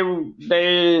that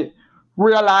they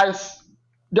realize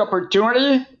the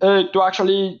opportunity to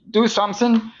actually do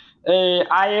something.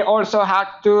 I also had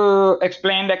to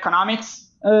explain the economics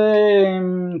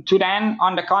to them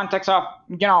on the context of,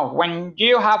 when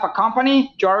you have a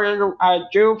company,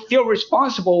 you feel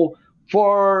responsible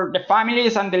for the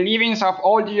families and the livings of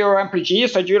all your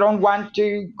employees, so you don't want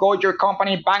to go your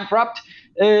company bankrupt.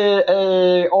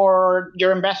 Or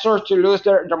your investors to lose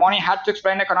their money. Had to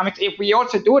explain economics. If we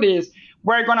also do this,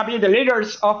 we're going to be the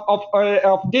leaders of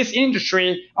this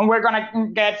industry, and we're going to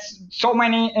get so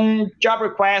many job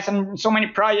requests and so many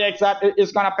projects that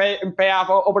is going to pay off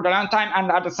over the long time.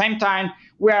 And at the same time,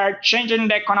 we are changing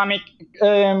the economic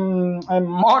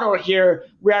model here.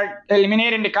 We are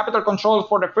eliminating the capital controls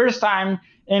for the first time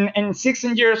in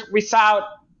 16 years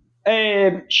without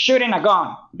shooting a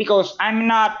gun, because I'm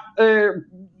not, a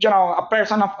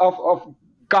person of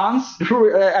guns.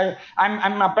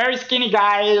 I'm a very skinny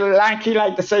guy, lanky,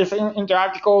 like it says in the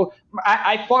article.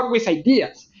 I fought with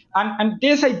ideas, and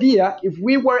this idea, if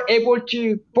we were able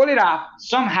to pull it off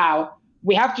somehow,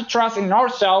 we have to trust in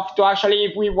ourselves to actually,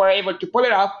 if we were able to pull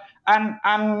it off.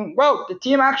 And well, the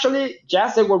team actually,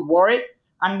 yes, they were worried,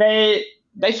 and they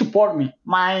support me.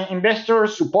 My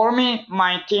investors support me.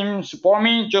 My team support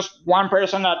me. Just one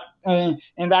person that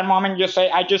in that moment just say,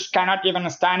 I just cannot even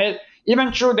stand it.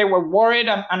 Even though they were worried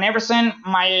and everything,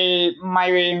 my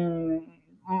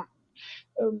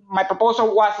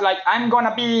proposal was like, I'm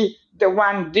gonna be the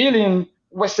one dealing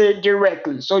with it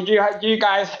directly. So you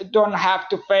guys don't have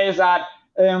to face that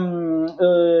on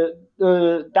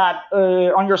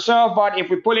yourself. But if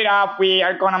we pull it off, we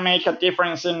are gonna make a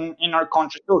difference in our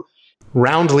country too.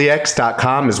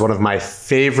 Roundlyx.com is one of my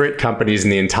favorite companies in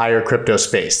the entire crypto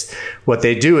space. What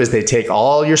they do is they take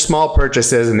all your small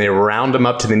purchases and they round them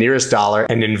up to the nearest dollar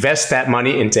and invest that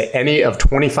money into any of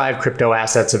 25 crypto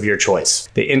assets of your choice.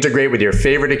 They integrate with your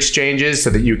favorite exchanges so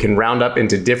that you can round up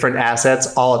into different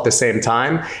assets all at the same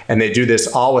time. And they do this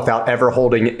all without ever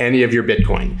holding any of your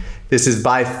Bitcoin. This is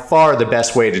by far the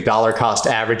best way to dollar cost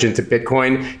average into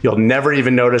Bitcoin. You'll never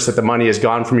even notice that the money is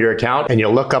gone from your account, and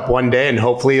you'll look up one day and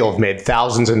hopefully you'll have made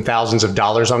thousands and thousands of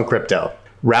dollars on crypto.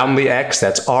 RoundlyX,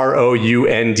 that's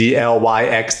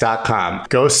RoundlyX.com.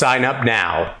 Go sign up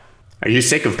now. Are you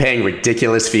sick of paying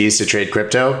ridiculous fees to trade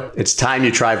crypto? It's time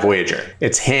you try Voyager.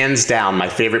 It's hands down my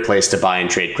favorite place to buy and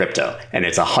trade crypto, and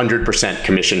it's 100%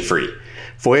 commission free.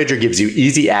 Voyager gives you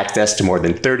easy access to more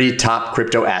than 30 top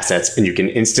crypto assets, and you can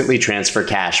instantly transfer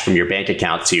cash from your bank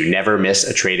account so you never miss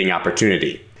a trading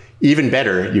opportunity. Even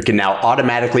better, you can now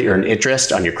automatically earn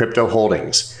interest on your crypto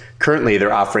holdings. Currently,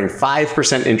 they're offering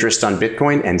 5% interest on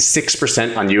Bitcoin and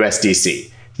 6% on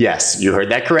USDC. Yes, you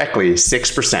heard that correctly,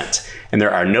 6%. And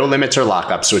there are no limits or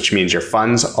lockups, which means your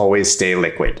funds always stay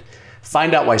liquid.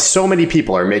 Find out why so many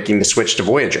people are making the switch to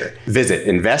Voyager. Visit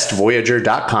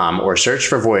investvoyager.com or search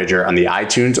for Voyager on the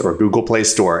iTunes or Google Play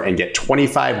Store and get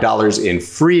 $25 in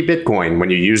free Bitcoin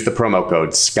when you use the promo code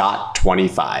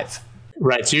SCOTT25.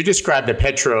 Right. So you described the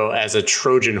Petro as a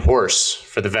Trojan horse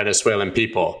for the Venezuelan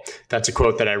people. That's a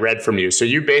quote that I read from you. So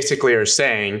you basically are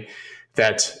saying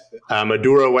that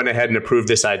Maduro went ahead and approved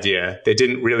this idea. They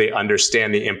didn't really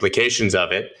understand the implications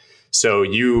of it. So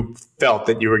you felt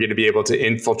that you were going to be able to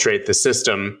infiltrate the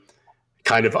system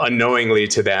kind of unknowingly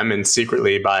to them and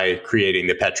secretly by creating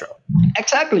the Petro.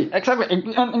 Exactly.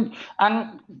 And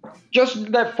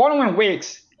just the following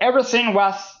weeks, everything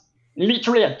was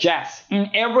literally a yes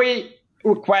in every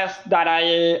request that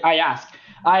I asked.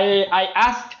 I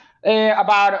asked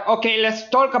about, okay, let's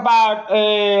talk about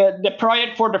the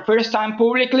project for the first time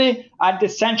publicly at the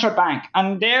central bank.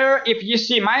 And there, if you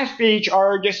see my speech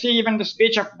or you see even the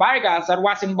speech of Vargas that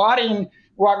was embodying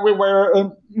what we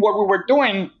were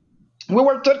doing, we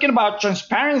were talking about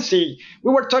transparency.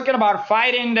 We were talking about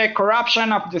fighting the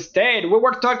corruption of the state. We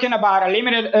were talking about a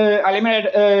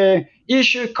limited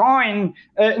issue coin.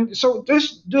 So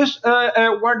those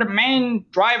were the main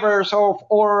drivers of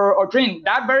our dream.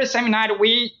 That very same night,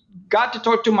 we got to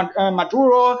talk to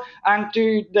Maduro and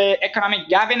to the economic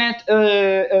cabinet,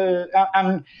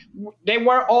 and they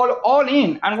were all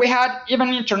in. And we had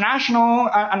even international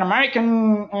and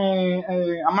American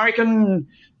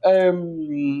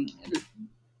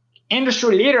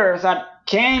industry leaders that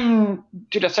came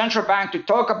to the central bank to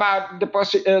talk about the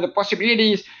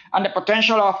possibilities and the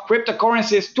potential of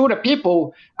cryptocurrencies to the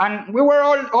people. And we were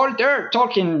all there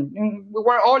talking. We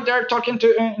were all there talking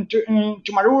to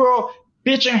Maduro,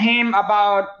 pitching him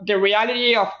about the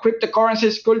reality of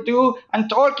cryptocurrencies could do, and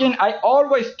talking. I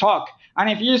always talk. And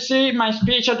if you see my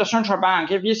speech at the central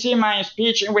bank, if you see my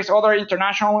speech with other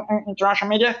international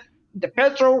media, the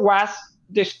Petro was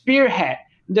the spearhead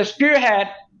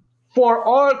for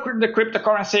all the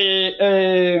cryptocurrency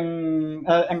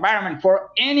environment, for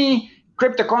any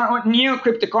new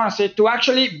cryptocurrency to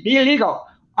actually be legal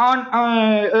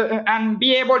and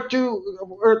be able to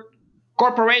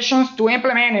corporations to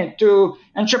implement it, to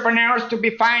entrepreneurs to be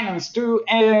financed, to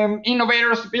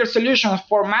innovators to build solutions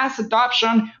for mass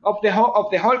adoption of the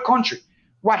whole country.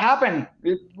 What happened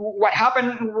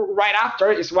right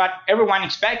after is what everyone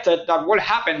expected that would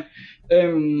happen.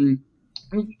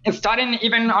 Starting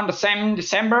even on the same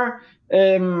December,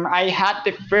 I had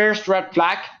the first red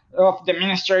flag of the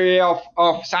Ministry of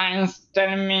Science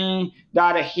telling me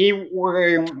that he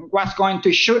was going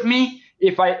to shoot me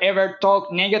if I ever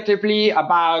talk negatively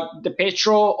about the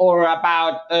Petro or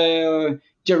about the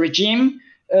regime,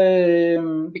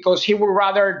 because he would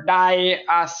rather die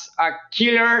as a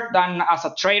killer than as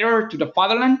a traitor to the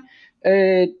fatherland.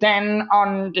 Then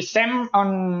on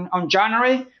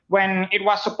January, when it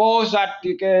was supposed that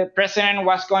the president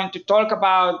was going to talk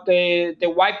about the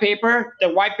white paper,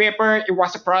 it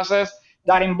was a process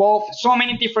that involved so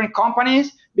many different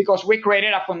companies because we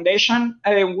created a foundation.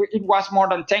 It was more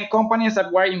than 10 companies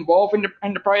that were involved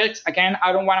in the project. Again,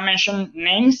 I don't want to mention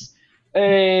names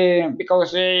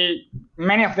because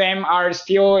many of them are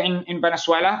still in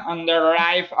Venezuela and their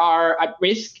life are at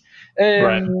risk.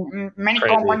 Right. Many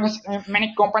companies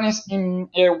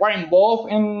were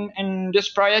involved in this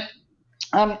project,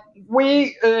 and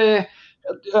we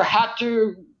had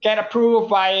to get approved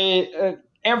by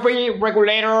every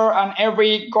regulator and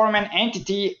every government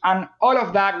entity, and all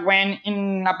of that went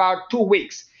in about 2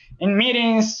 weeks in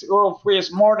meetings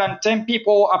with more than 10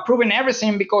 people approving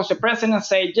everything because the president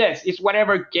said yes, it's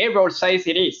whatever Gabriel says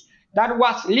it is. That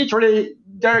was literally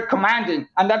their commanding,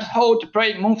 and that's how the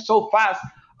project moved so fast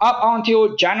up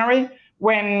until January,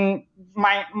 when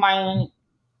my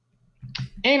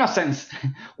innocence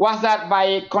was that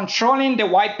by controlling the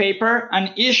white paper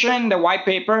and issuing the white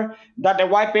paper, that the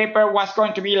white paper was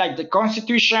going to be like the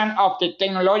constitution of the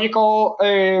technological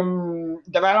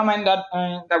development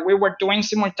that we were doing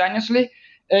simultaneously.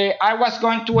 I was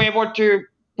going to be able to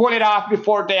pull it off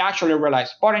before they actually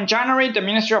realized. But in January, the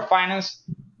Ministry of Finance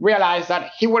realized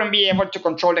that he wouldn't be able to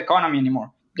control the economy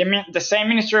anymore. the same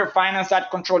Ministry of Finance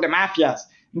that control the mafias,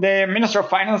 the Minister of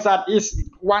Finance that is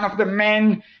one of the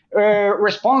main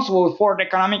responsible for the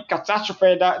economic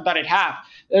catastrophe that it had.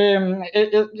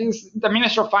 It is the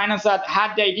Minister of Finance that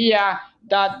had the idea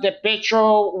that the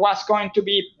Petro was going to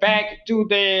be pegged to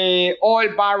the oil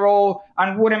barrel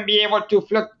and wouldn't be able to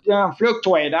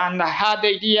fluctuate, and had the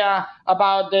idea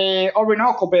about the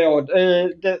Orinoco Belt.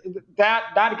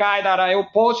 That guy that I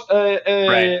opposed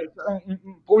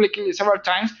publicly several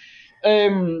times.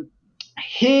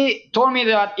 He told me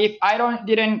that if I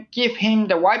didn't give him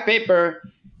the white paper,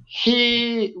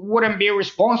 he wouldn't be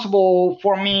responsible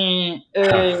for me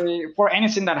for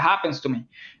anything that happens to me.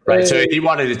 Right. So he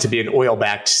wanted it to be an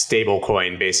oil-backed stable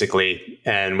coin, basically,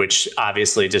 and which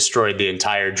obviously destroyed the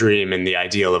entire dream and the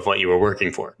ideal of what you were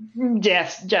working for.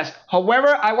 Yes.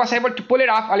 However, I was able to pull it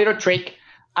off, a little trick,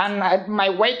 and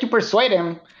my way to persuade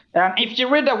him. If you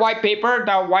read the white paper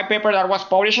that was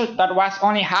published, that was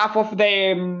only half of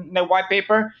the white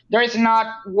paper. There is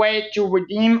not way to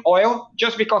redeem oil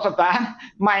just because of that.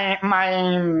 My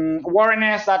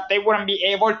worriness that they wouldn't be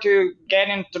able to get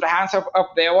into the hands of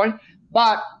the oil.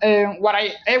 But what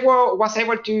I was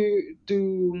able to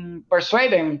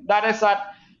persuade them, that is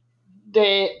that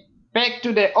the peg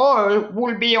to the oil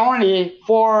will be only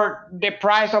for the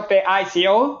price of the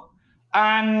ICO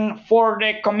and for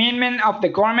the commitment of the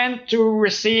government to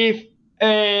receive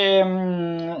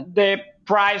the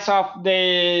price of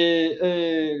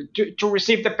the to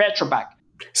receive the Petro back.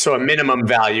 So a minimum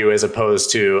value as opposed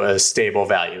to a stable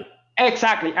value.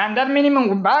 Exactly. And that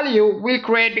minimum value will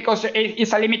create, because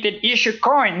it's a limited issue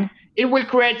coin, it will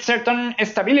create certain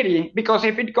stability, because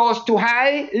if it goes too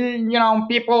high,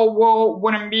 people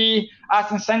wouldn't be as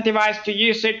incentivized to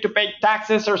use it to pay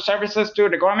taxes or services to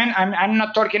the government. I'm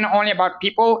not talking only about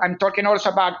people. I'm talking also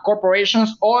about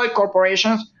corporations, oil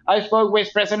corporations. I spoke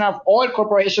with president of oil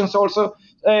corporations also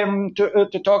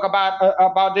to talk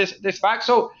about this fact.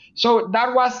 So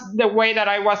that was the way that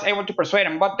I was able to persuade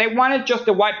them. But they wanted just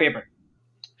the white paper.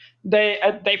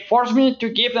 They forced me to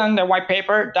give them the white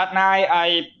paper. That night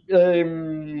I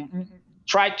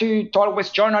tried to talk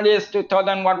with journalists to tell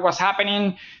them what was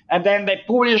happening, and then they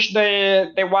published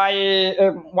the white.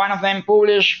 One of them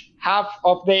published half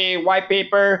of the white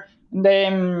paper.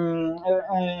 Then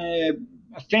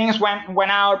things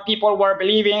went out. People were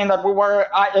believing that we were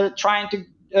trying to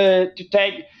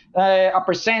take a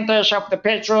percentage of the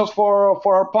petros for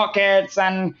our pockets,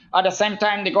 and at the same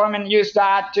time the government used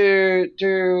that to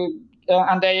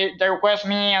and they request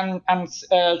me and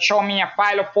show me a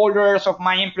file of folders of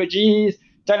my employees,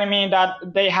 telling me that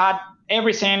they had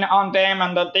everything on them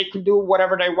and that they could do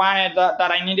whatever they wanted,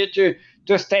 that I needed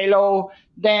to stay low.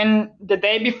 Then the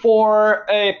day before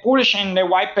publishing the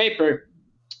white paper,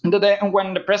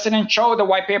 when the president showed the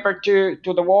white paper to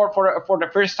the world for the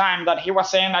first time, that he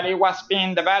was saying that it was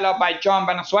being developed by young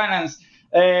Venezuelans,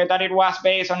 that it was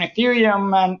based on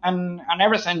Ethereum and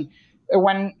everything.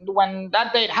 When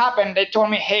that date happened, they told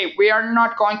me, hey, we are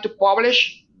not going to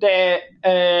publish the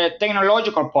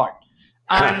technological part.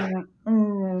 And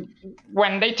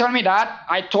when they told me that,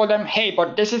 I told them, hey,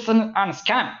 but this is a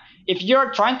scam. If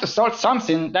you're trying to sell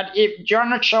something, that if you're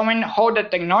not showing how the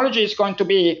technology is going to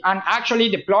be and actually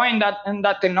deploying that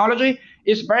technology,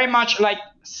 is very much like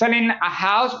selling a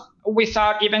house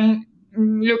without even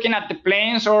looking at the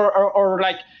plans or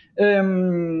like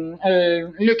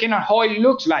looking at how it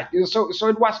looks like. So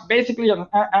it was basically a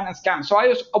scam. So I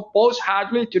was opposed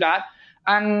hardly to that.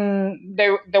 And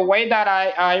the way that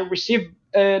I received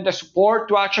the support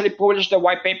to actually publish the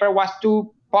white paper was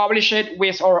to publish it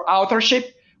with our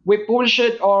authorship. We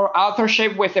published our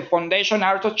authorship with the foundation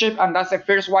authorship, and that's the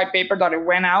first white paper that it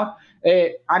went out.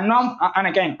 A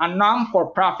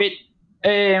non-for-profit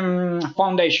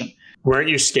foundation. Weren't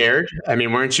you scared? I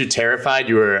mean, weren't you terrified?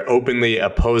 You were openly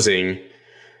opposing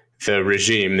the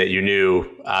regime that you knew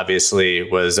obviously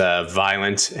was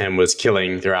violent and was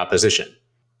killing their opposition.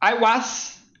 I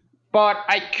was, but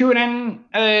I couldn't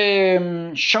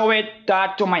show it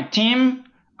that to my team.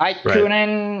 I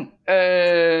couldn't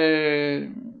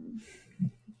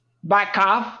back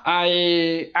off.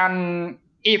 And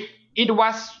if it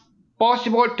was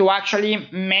possible to actually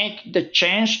make the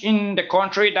change in the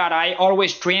country that I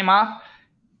always dream of,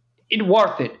 it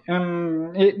worth it.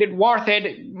 It worth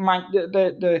it.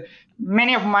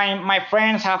 Many of my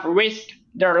friends have risked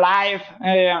their life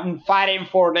fighting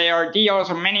for their ideals,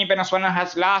 or many Venezuelans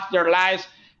has lost their lives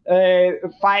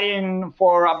fighting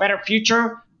for a better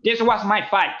future. This was my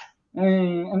fight.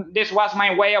 This was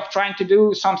my way of trying to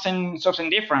do something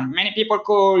different. Many people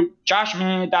could judge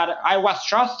me that I was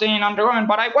trusting on the government,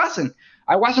 but I wasn't.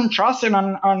 I wasn't trusting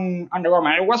on the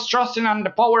government. I was trusting on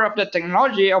the power of the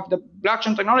technology, of the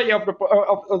blockchain technology, of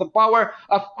the power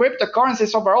of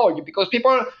cryptocurrencies overall. Because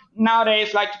people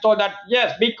nowadays like to tell that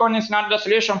yes, Bitcoin is not the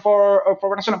solution for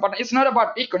Venezuela, but it's not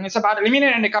about Bitcoin. It's about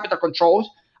eliminating the capital controls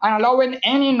and allowing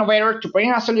any innovator to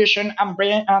bring a solution and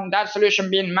that solution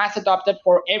being mass adopted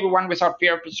for everyone without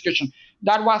fear of persecution.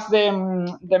 That was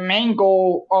the main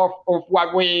goal of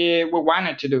what we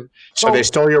wanted to do. So they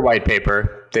stole your white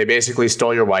paper. They basically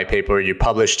stole your white paper. You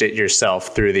published it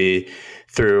yourself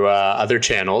through other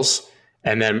channels.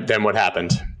 And then what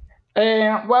happened?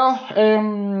 They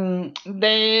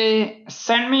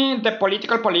sent me the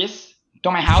political police to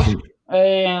my house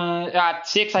at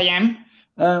 6 a.m.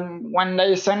 When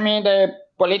they sent me the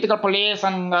political police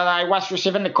and I was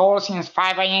receiving the calls since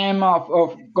 5 a.m.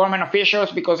 of government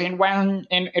officials because it went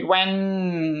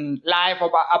live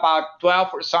about 12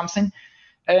 or something.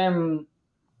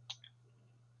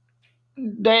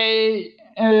 They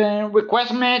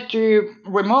request me to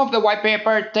remove the white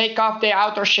paper, take off the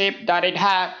authorship that it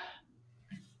had,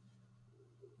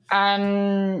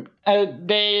 and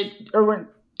they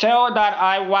tell that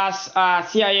I was a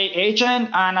CIA agent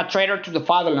and a traitor to the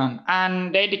fatherland.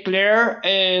 And they declare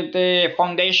the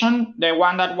foundation, the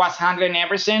one that was handling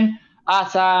everything,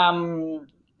 as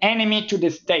enemy to the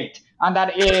state. And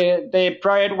that the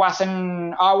project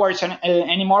wasn't ours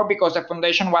anymore because the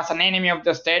foundation was an enemy of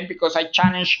the state because I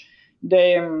challenged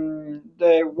the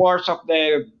words of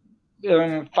the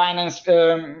finance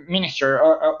minister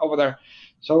over there.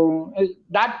 So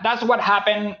that's what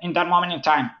happened in that moment in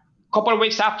time. Couple of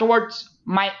weeks afterwards,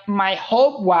 my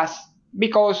hope was,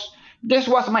 because this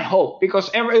was my hope, because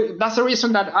that's the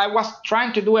reason that I was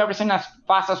trying to do everything as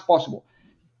fast as possible.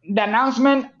 The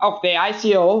announcement of the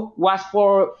ICO was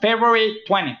for February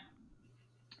 20.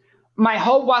 My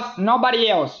hope was nobody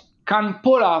else can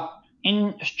pull off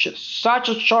in such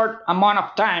a short amount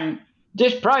of time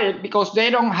this project because they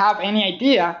don't have any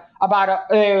idea about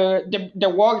the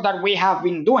work that we have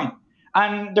been doing.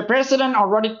 And the president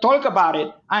already talked about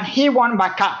it, and he won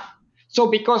back off. So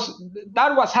because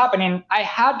that was happening, I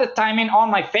had the timing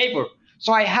on my favor.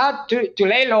 So I had to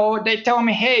lay low. They tell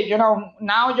me, hey,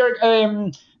 now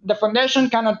the foundation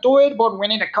cannot do it, but we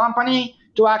need a company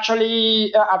to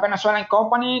actually, a Venezuelan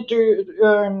company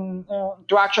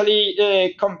to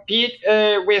actually compete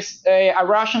with a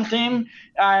Russian team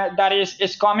that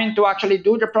is coming to actually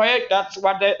do the project. That's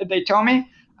what they tell me.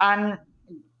 And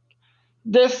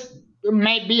this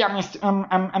may be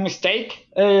a mistake,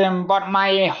 but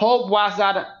my hope was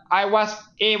that I was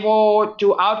able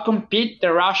to outcompete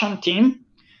the Russian team.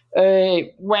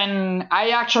 When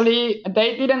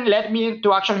they didn't let me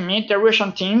to actually meet the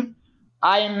Russian team.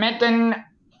 I met them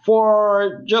we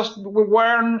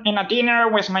were in a dinner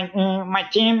with my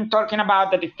team talking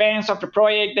about the defense of the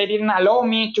project. They didn't allow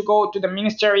me to go to the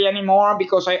ministry anymore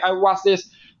because I was this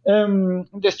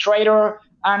traitor.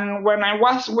 And when I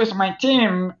was with my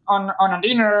team on a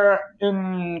dinner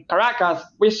in Caracas,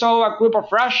 we saw a group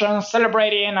of Russians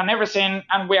celebrating and everything,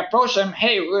 and we approached them,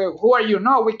 hey, who are you?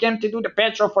 No, we came to do the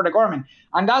Petro for the government.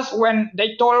 And that's when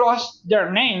they told us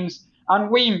their names, and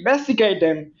we investigated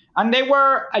them. And they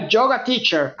were a yoga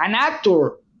teacher, an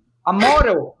actor, a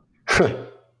model.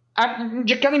 And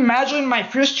you can imagine my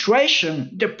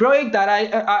frustration, the project that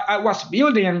I was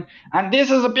building. And this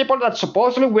is the people that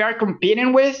supposedly we are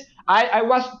competing with. I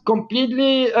was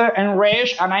completely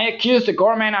enraged, and I accused the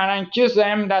government and I accused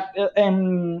them that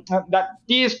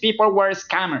these people were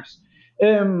scammers.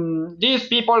 These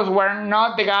people were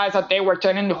not the guys that they were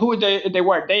telling who they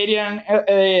were. They didn't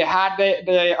have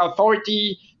the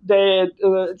authority,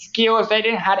 the skills. They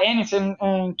didn't have anything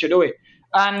to do it.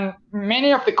 And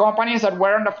many of the companies that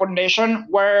were on the foundation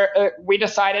we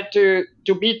decided to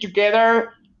be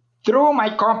together through my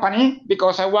company,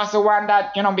 because I was the one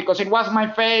that, because it was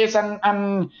my face and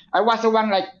I was the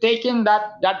one like taking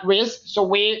that risk. So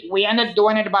we ended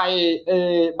doing it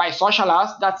by social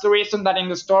us. That's the reason that in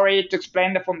the story to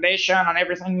explain the foundation and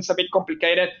everything is a bit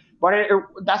complicated, but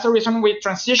that's the reason we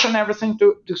transition everything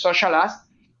to social us.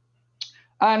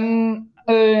 And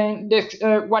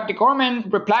what the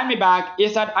government replied me back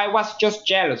is that I was just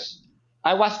jealous.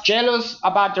 I was jealous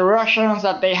about the Russians,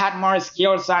 that they had more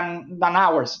skills than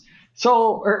ours.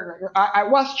 So I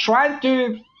was trying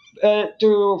to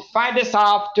fight this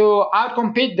off, to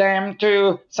outcompete them,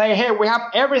 to say, hey, we have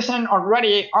everything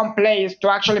already on place to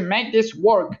actually make this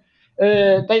work.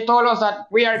 They told us that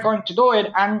we are going to do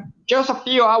it, and just a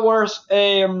few hours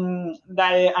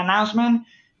the announcement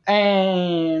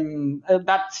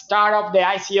that start of the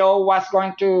ICO was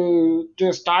going to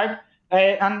start,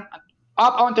 and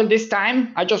up until this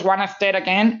time, I just want to state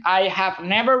again, I have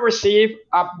never received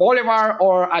a bolivar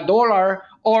or a dollar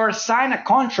or signed a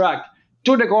contract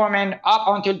to the government up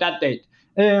until that date.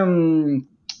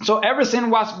 So everything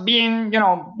was being,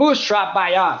 bootstrapped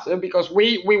by us because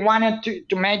we wanted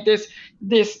to make this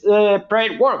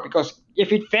project work. Because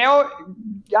if it failed,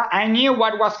 I knew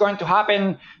what was going to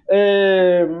happen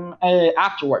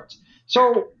afterwards.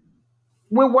 So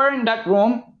we were in that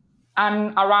room,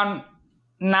 and around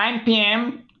 9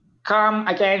 p.m. come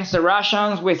against the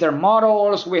Russians with their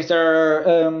models, with their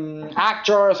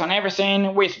actors and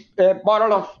everything, with a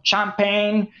bottle of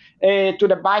champagne to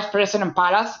the vice president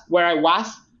palace where I was.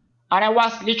 And I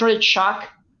was literally shocked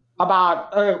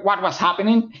about what was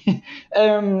happening.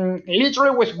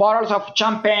 Literally with bottles of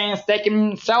champagne,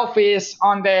 taking selfies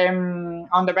on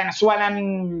the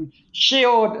Venezuelan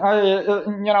shield,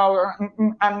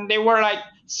 and they were like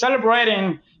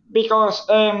celebrating because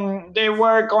they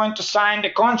were going to sign the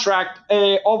contract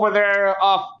over there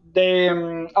of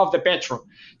the Petro. Right.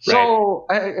 So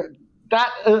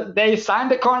they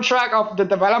signed the contract of the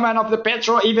development of the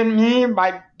Petro, even me,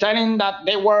 by telling that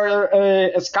they were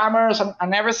scammers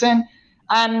and everything.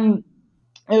 And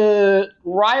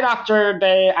right after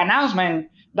the announcement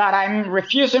that I'm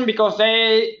refusing because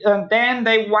then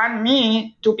they want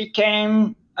me to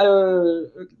become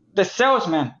the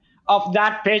salesman of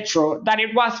that Petro, that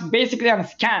it was basically a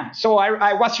scam. So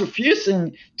I was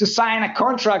refusing to sign a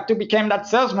contract to become that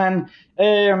salesman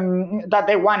that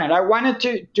they wanted. I wanted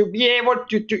to be able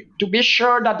to be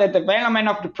sure that the development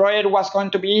of the project was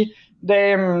going to be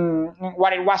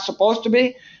what it was supposed to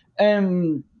be.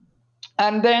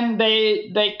 And then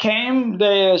they came,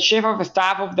 the chief of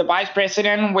staff of the vice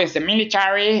president with the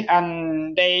military,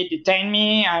 and they detained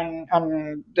me, and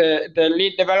the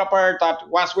lead developer that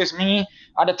was with me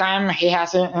at the time, he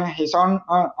has his own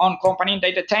company.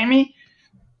 They detained me,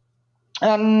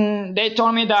 and they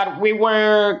told me that we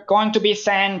were going to be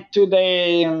sent to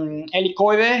the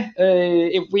helicoide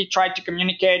if we tried to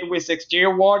communicate with the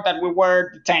exterior world, that we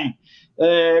were detained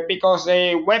because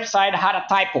the website had a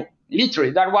typo.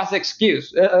 Literally, that was the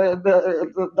excuse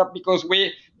because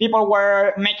people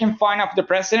were making fun of the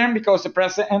president because the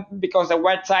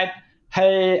website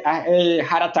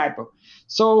had a typo.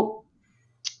 So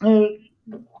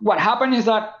what happened is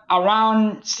that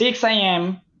around 6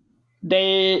 a.m.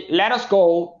 they let us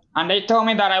go, and they told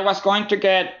me that I was going to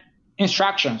get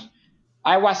instructions.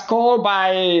 I was called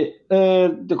by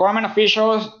the government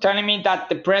officials telling me that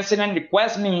the president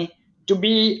requests me to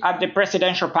be at the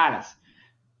presidential palace.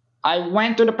 I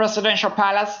went to the presidential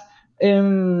palace,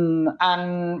 and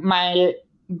my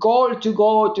goal to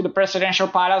go to the presidential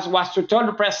palace was to tell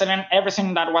the president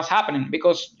everything that was happening.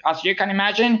 Because, as you can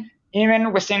imagine,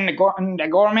 even within the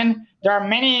government, there are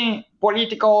many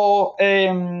political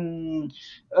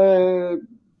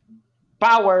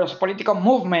powers, political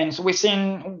movements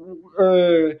within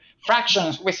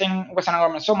fractions within a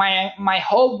government. So my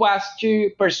hope was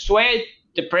to persuade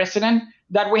the president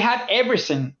that we had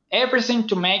everything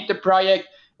to make the project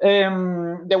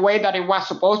the way that it was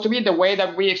supposed to be, the way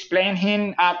that we explained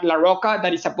him at La Roca,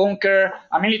 that is a bunker,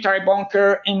 a military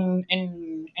bunker in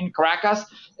Caracas.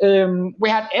 We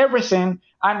had everything,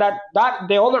 and that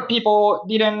the other people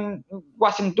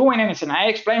wasn't doing anything. I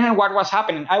explained him what was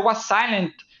happening. I was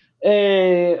silent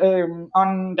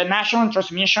on the national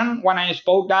transmission when I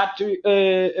spoke that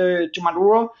to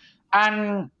Maduro,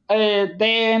 and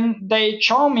then they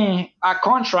showed me a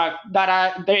contract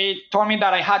that they told me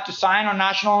that I had to sign on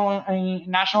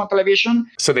national television.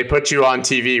 So they put you on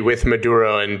TV with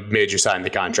Maduro and made you sign the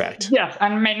contract. Yes,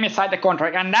 and made me sign the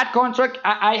contract. And that contract,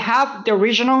 I have the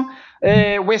original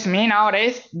with me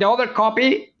nowadays. The other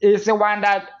copy is the one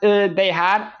that they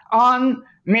had on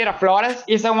Miraflores,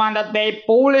 is the one that they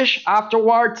published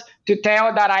afterwards to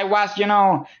tell that I was,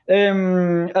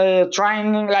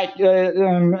 trying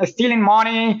stealing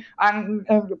money, and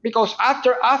because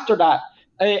after that,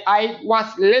 I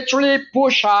was literally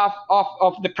pushed off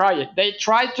of the project. They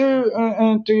tried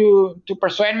to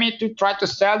persuade me to try to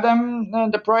sell them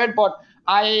the project, but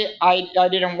I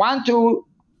didn't want to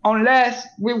unless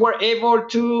we were able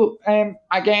to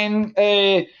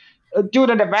do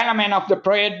the development of the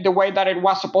project the way that it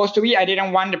was supposed to be. I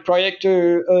didn't want the project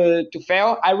to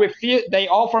fail. I refused. They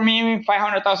offered me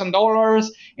 $500,000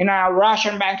 in a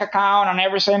Russian bank account and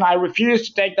everything. I refused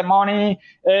to take the money.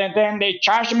 Then they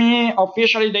charged me,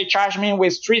 officially they charged me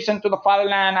with treason to the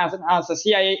fatherland as a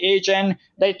CIA agent.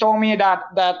 They told me that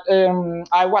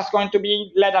I was going to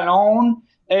be let alone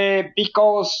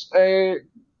because it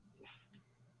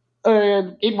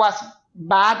was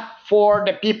bad for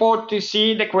the people to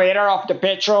see the creator of the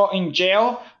Petro in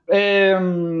jail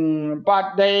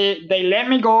But they let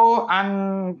me go,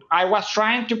 and I was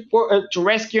trying to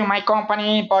rescue my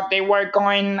company, but they were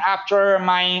going after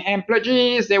my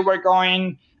employees, they were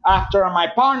going after my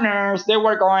partners, they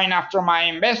were going after my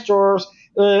investors,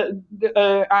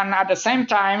 and at the same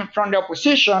time, from the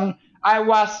opposition, I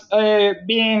was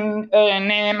being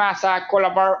named as a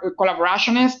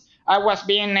collaborationist. I was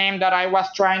being named that I was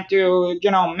trying to,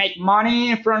 make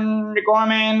money from the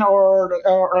government, or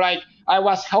like I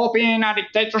was helping a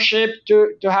dictatorship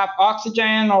to have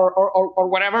oxygen, or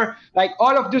whatever. Like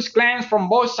all of these claims from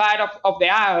both sides of the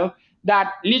aisle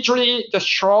that literally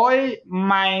destroy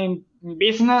my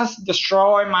business,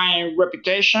 destroy my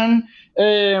reputation.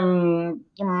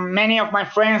 Many of my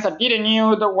friends that didn't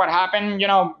knew what happened,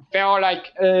 felt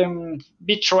like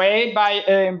betrayed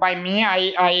by me.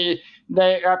 I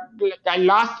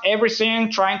lost everything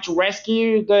trying to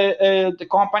rescue the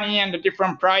company and the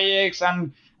different projects,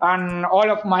 and all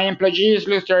of my employees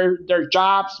lose their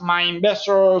jobs, my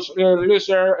investors lose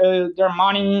their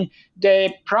money.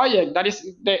 The project, that is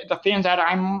the thing that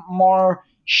I'm more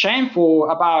shameful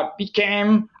about,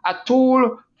 became a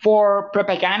tool for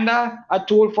propaganda, a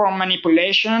tool for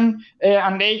manipulation,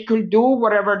 and they could do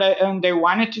whatever they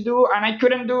wanted to do, and I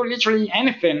couldn't do literally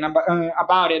anything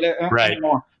about it Right.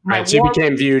 anymore. Right. So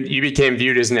you became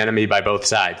viewed as an enemy by both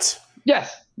sides.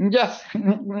 Yes,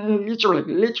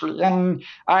 literally, and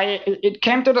it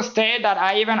came to the state that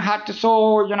I even had to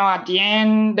sell, at the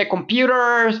end, the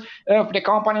computers of the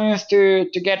companies to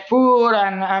get food,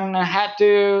 and had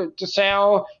to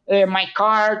sell my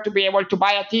car to be able to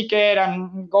buy a ticket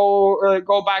and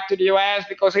go back to the US,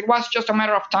 because it was just a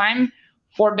matter of time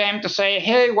for them to say,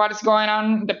 hey, what is going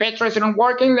on? The Petro isn't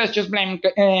working. Let's just blame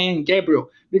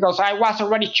Gabriel, because I was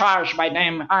already charged by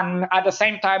them. And at the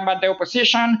same time, by the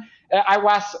opposition, I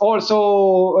was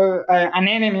also an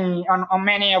enemy on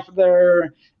many of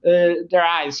their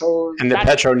eyes. So and the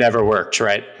Petro never worked,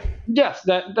 right? Yes,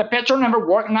 the Petro never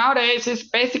worked. Nowadays, it's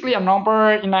basically a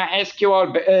number in a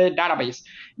SQL database.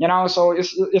 So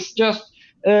it's just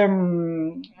a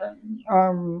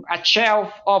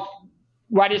shelf of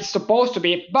what it's supposed to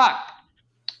be. But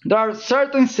there are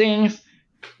certain things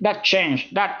that change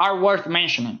that are worth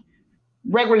mentioning.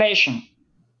 Regulation.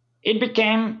 It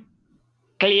became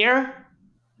clear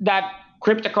that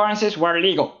cryptocurrencies were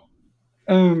legal.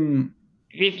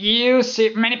 If you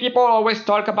see, many people always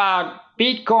talk about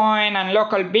Bitcoin and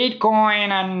local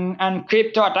Bitcoin and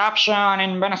crypto adoption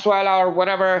in Venezuela or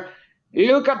whatever.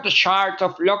 Look at the chart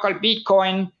of local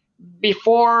Bitcoin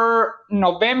before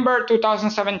November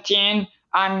 2017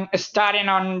 and starting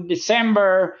on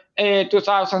December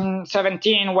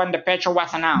 2017 when the Petro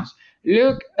was announced.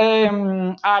 Look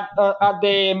at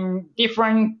the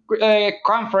different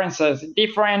conferences,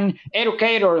 different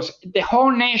educators. The whole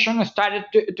nation started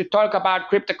to talk about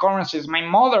cryptocurrencies. My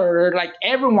mother, like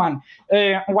everyone,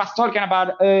 was talking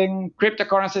about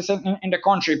cryptocurrencies in the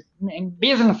country.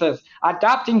 Businesses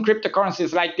adopting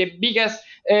cryptocurrencies, like the biggest,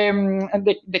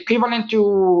 the equivalent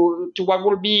to what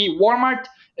would be Walmart.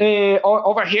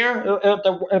 Over here,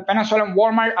 the Venezuelan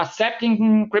Walmart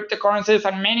accepting cryptocurrencies,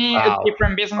 and many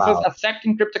different businesses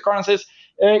accepting cryptocurrencies,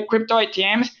 crypto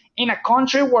ATMs, in a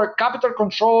country where capital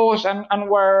controls and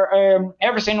where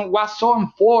everything was so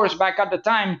enforced back at the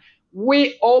time.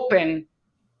 We open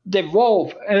the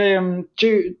valve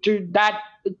to that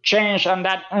change and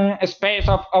that space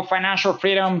of financial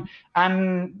freedom,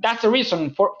 and that's the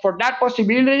reason for that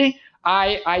possibility.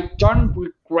 I don't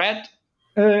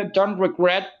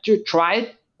regret to try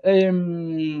it.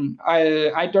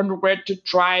 I don't regret to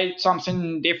try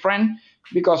something different,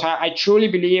 because I truly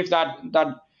believe that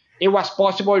it was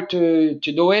possible to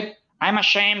do it. I'm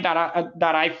ashamed that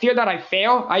I feel that I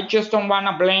failed. I just don't want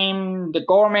to blame the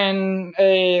government,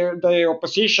 the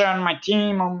opposition, my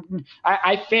team.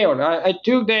 I failed. I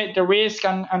took the risk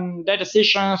and the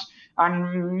decisions,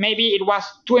 and maybe it was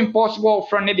too impossible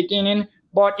from the beginning.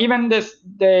 But even the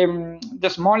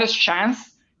smallest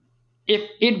chance, if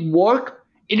it worked,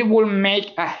 it will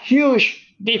make a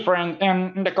huge difference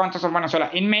in the context of Venezuela.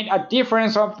 It made a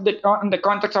difference in the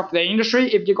context of the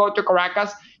industry. If you go to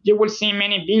Caracas, you will see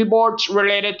many billboards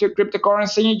related to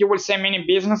cryptocurrency. You will see many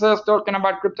businesses talking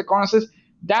about cryptocurrencies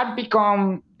that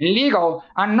become legal,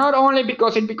 and not only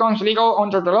because it becomes legal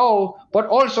under the law, but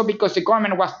also because the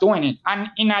government was doing it. And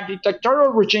in a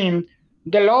dictatorial regime,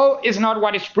 the law is not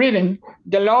what is written.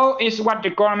 The law is what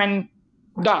the government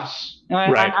does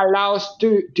and allows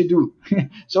to do.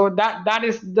 So that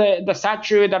is the sad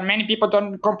truth that many people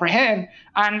don't comprehend,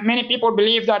 and many people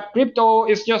believe that crypto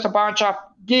is just a bunch of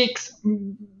geeks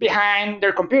behind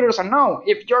their computers. And no,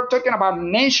 if you're talking about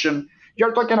nation,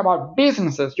 You're talking about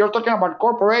businesses. You're talking about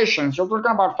corporations. You're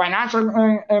talking about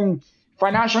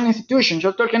financial institutions.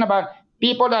 You're talking about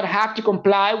people that have to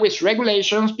comply with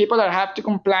regulations, people that have to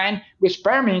comply with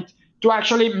permits to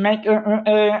actually make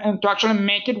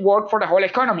it work for the whole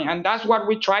economy. And that's what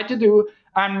we try to do.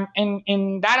 And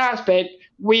in that aspect,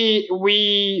 we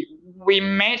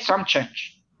made some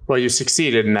change. Well, you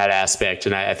succeeded in that aspect.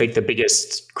 And I think the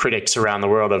biggest critics around the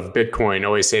world of Bitcoin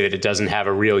always say that it doesn't have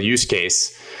a real use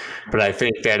case. But I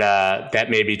think that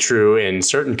that may be true in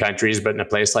certain countries, but in a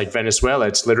place like Venezuela,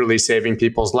 it's literally saving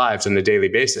people's lives on a daily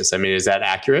basis. I mean, is that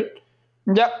accurate?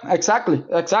 Yeah, exactly.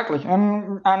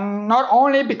 And not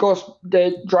only because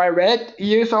the direct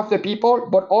use of the people,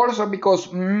 but also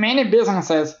because many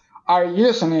businesses are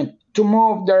using it to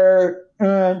move their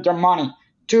money,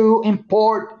 to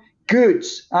import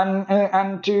goods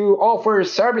and to offer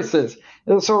services.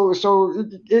 And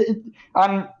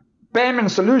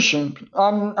payment solutions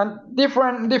and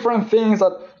different things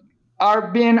that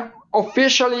are being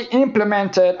officially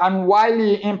implemented and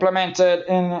widely implemented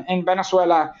in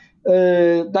Venezuela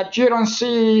that you don't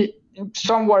see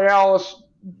somewhere else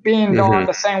being done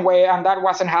the same way, and that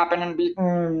wasn't happening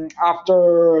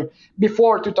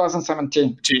before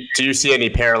 2017. Do you see any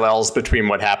parallels between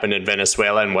what happened in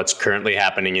Venezuela and what's currently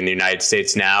happening in the United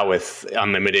States now with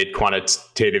unlimited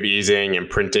quantitative easing and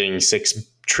printing $6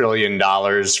 trillion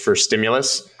for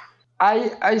stimulus?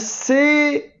 I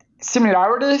see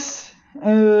similarities,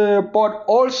 but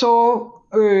also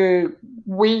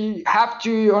we have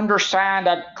to understand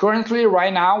that currently,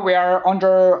 right now, we are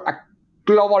under a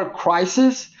global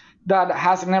crisis that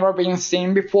has never been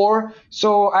seen before.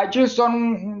 So I just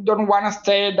don't want to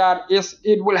say that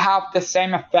it will have the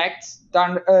same effects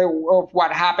than of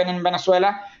what happened in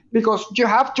Venezuela, because you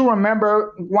have to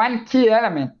remember one key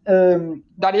element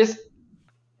that is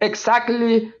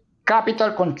exactly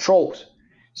capital controls.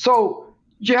 So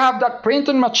you have that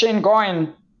printing machine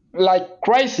going like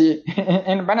crazy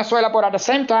in Venezuela, but at the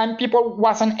same time, people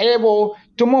wasn't able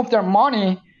to move their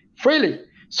money freely.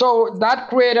 So that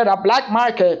created a black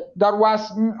market that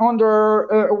was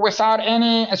without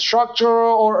any structure,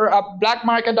 or a black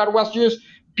market that was just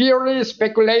purely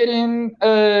speculating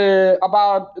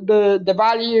about the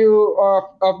value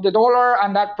of the dollar,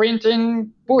 and that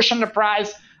printing pushing the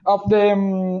price of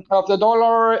the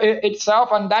dollar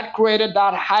itself, and that created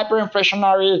that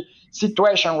hyperinflationary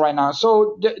situation right now.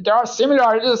 So there are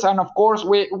similarities, and of course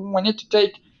we need to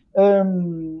take a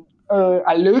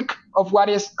look of what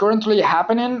is currently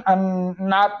happening and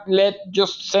not let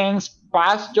just things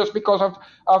pass just because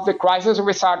of the crisis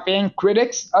without being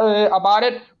critics about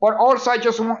it. But also I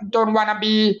just don't want to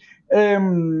be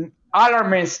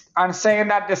alarmist and saying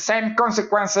that the same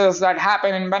consequences that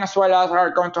happen in Venezuela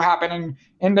are going to happen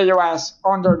in the US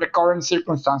under the current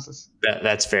circumstances.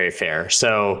 That's very fair.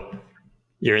 So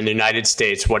you're in the United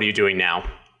States. What are you doing now?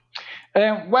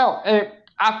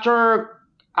 After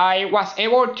I was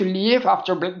able to leave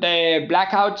after the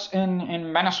blackouts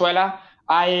in Venezuela,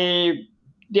 I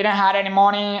didn't have any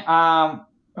money. A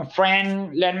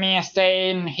friend let me stay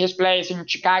in his place in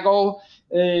Chicago.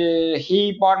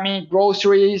 He bought me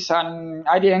groceries, and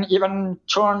I didn't even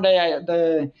turn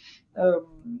the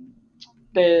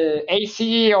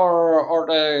AC or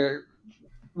the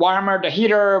warmer, the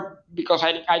heater, because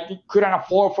I couldn't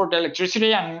afford for the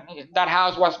electricity, and that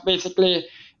house was basically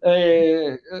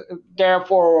there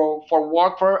for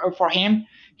work for him.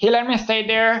 He let me stay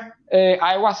there.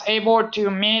 I was able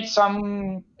to meet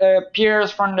some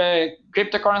peers from the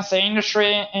cryptocurrency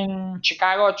industry in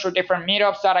Chicago through different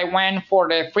meetups that I went for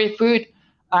the free food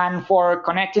and for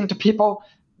connecting to people.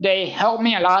 They helped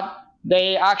me a lot.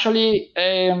 They actually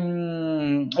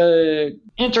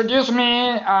introduced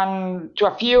me to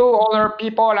a few other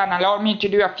people and allowed me to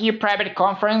do a few private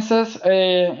conferences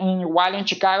while in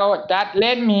Chicago. That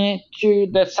led me to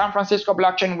the San Francisco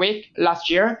Blockchain Week last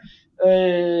year.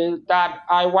 That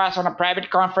I was on a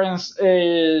private conference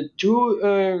here,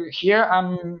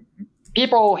 and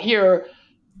people here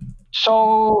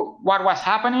saw what was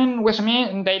happening with me,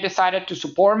 and they decided to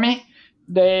support me.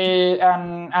 They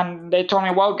told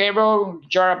me, well, Gabriel,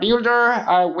 you're a builder.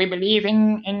 We believe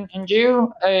in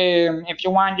you. If you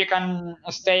want, you can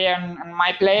stay in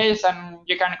my place, and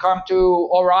you can come to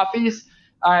our office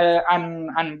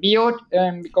and build,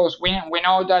 because we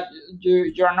know that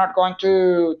you are not going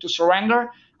to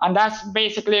surrender. And that's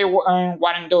basically what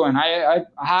I'm doing. I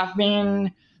have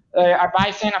been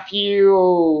advising a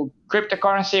few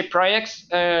cryptocurrency projects,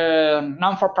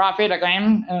 non-for-profit,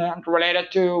 again, related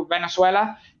to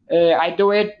Venezuela. I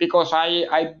do it because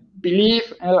I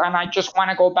believe, and I just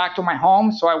want to go back to my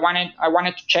home. So I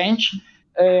wanted to change.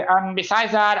 And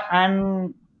besides that,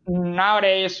 I'm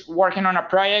nowadays working on a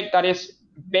project that is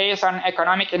based on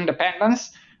economic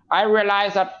independence, I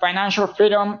realized that financial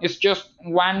freedom is just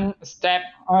one step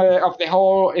of the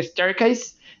whole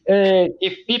staircase.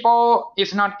 If people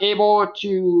is not able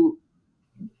to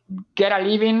get a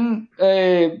living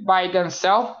by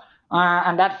themselves,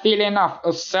 and that feeling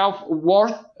of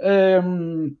self-worth,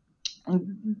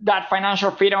 that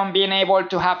financial freedom, being able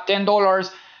to have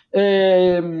 $10,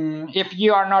 if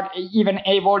you are not even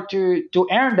able to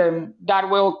earn them, that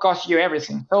will cost you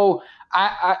everything. So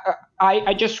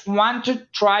I just want to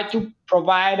try to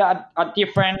provide a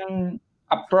different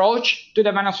approach to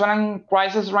the Venezuelan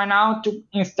crisis right now, to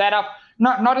instead of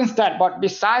not instead, but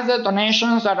besides the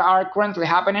donations that are currently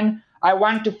happening, I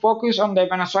want to focus on the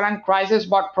Venezuelan crisis,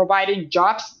 but providing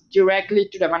jobs directly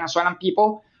to the Venezuelan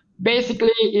people.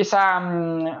 Basically, it's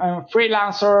a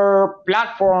freelancer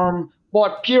platform,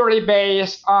 but purely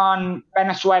based on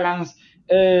Venezuelans,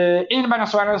 in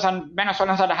Venezuelans and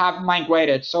Venezuelans that have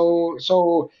migrated. So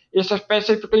it's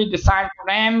specifically designed for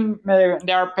them.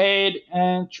 They are paid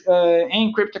in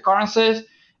cryptocurrencies.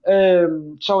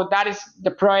 So that is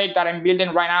the project that I'm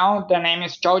building right now. The name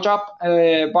is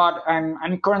JoJob, but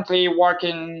I'm currently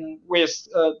working with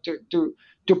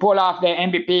to pull off the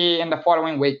MVP in the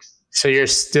following weeks. So you're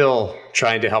still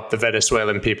trying to help the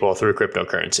Venezuelan people through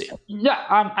cryptocurrency? Yeah,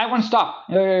 I won't stop.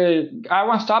 I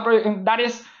won't stop.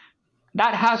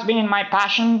 That has been my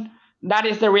passion. That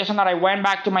is the reason that I went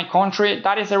back to my country.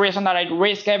 That is the reason that I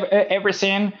risk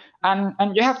everything.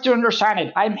 And you have to understand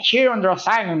it. I'm here under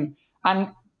asylum, and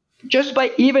just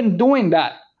by even doing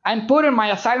that, I'm putting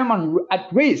my asylum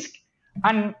at risk.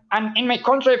 And in my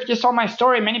country, if you saw my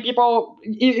story, many people,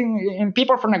 even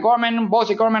people from the government, both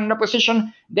the government and the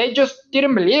opposition, they just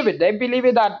didn't believe it. They believe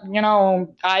it that,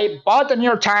 I bought the New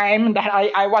York Times, that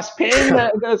I was paying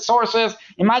the sources.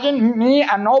 Imagine me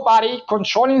and nobody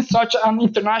controlling such an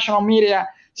international media.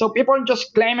 So people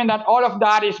just claiming that all of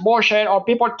that is bullshit, or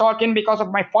people talking because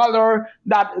of my father,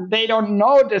 that they don't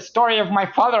know the story of my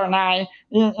father and I.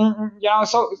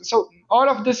 So all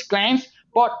of these claims,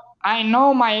 but I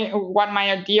know what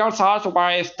my ideals are, so what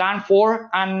I stand for,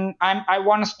 and I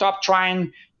want to stop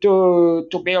trying to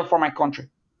build for my country.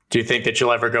 Do you think that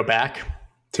you'll ever go back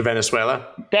to Venezuela?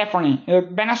 Definitely.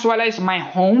 Venezuela is my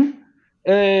home,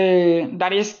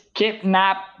 that is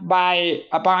kidnapped by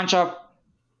a bunch of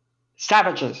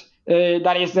savages.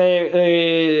 That is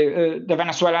the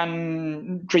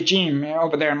Venezuelan regime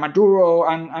over there, Maduro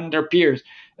and their peers.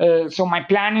 So my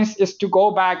plan is to go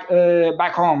back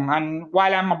home. And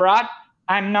while I'm abroad,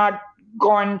 I'm not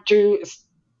going to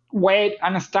wait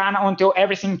and stand until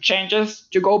everything changes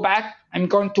to go back. I'm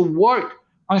going to work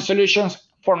on solutions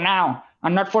for now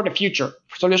and not for the future.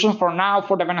 Solutions for now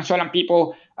for the Venezuelan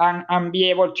people, and be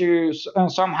able to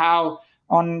somehow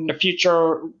on the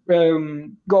future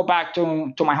go back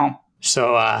to my home.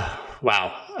 So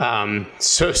wow,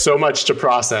 so much to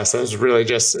process. That was really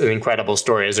just an incredible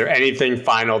story. Is there anything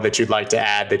final that you'd like to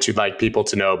add, that you'd like people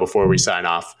to know before we sign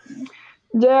off?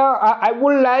 Yeah, I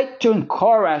would like to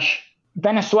encourage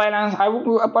Venezuelans,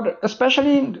 but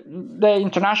especially the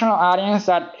international audience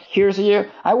that hears you.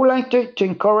 I would like to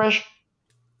encourage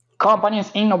companies,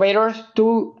 innovators,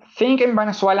 to think in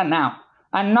Venezuela now.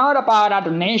 And not about a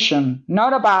donation,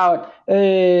 not about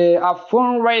a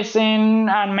fundraising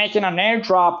and making an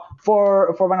airdrop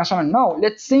for Venezuela. No,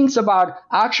 let's think about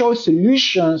actual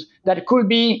solutions that could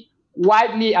be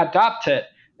widely adopted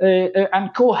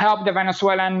and could help the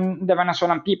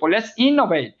Venezuelan people. Let's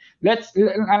innovate. Let's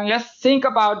think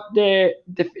about the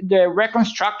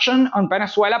reconstruction on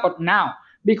Venezuela, but now,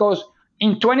 because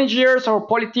in 20 years our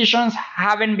politicians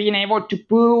haven't been able to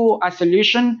pull a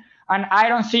solution. And I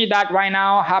don't see that right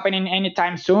now happening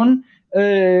anytime soon.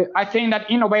 I think that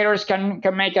innovators can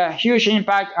make a huge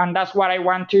impact, and that's what I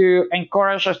want to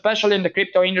encourage, especially in the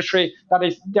crypto industry.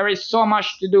 There is so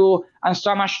much to do and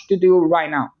so much to do right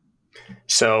now.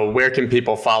 So where can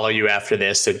people follow you after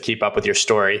this and keep up with your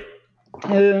story?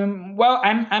 Well,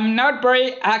 I'm not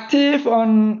very active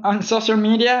on social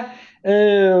media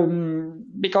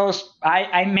because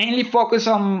I mainly focus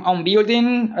on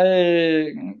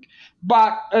building.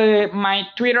 But my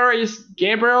Twitter is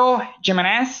Gabriel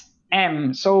Jiménez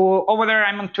M. So over there,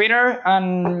 I'm on Twitter,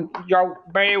 and you're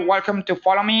very welcome to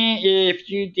follow me. If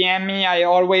you DM me, I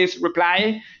always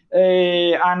reply.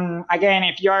 And again,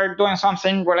 if you're doing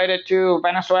something related to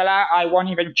Venezuela, I won't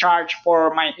even charge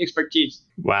for my expertise.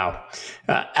 Wow.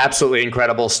 Absolutely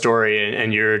incredible story.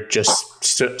 And you're just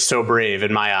so brave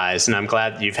in my eyes. And I'm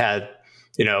glad that you've had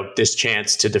this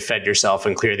chance to defend yourself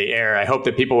and clear the air. I hope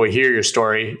that people will hear your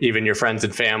story, even your friends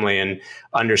and family, and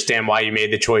understand why you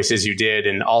made the choices you did.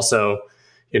 And also,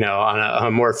 on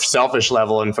a more selfish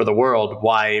level and for the world,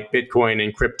 why Bitcoin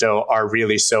and crypto are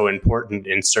really so important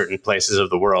in certain places of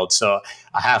the world. So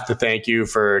I have to thank you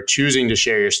for choosing to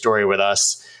share your story with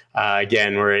us.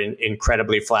 Again, we're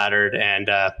incredibly flattered and,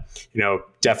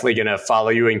 definitely going to follow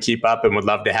you and keep up, and would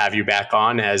love to have you back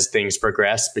on as things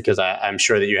progress, because I'm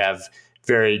sure that you have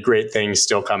very great things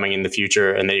still coming in the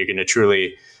future and that you're going to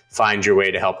truly find your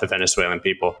way to help the Venezuelan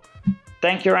people.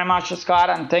 Thank you very much, Scott,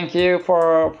 and thank you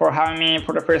for having me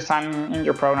for the first time in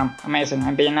your program. Amazing.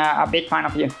 I've been a big fan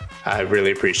of you. I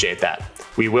really appreciate that.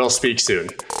 We will speak soon.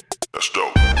 That's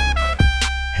dope.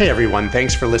 Hey everyone,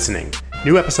 thanks for listening.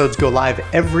 New episodes go live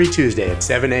every Tuesday at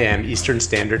 7 a.m. Eastern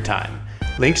Standard Time.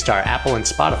 Links to our Apple and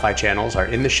Spotify channels are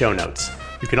in the show notes.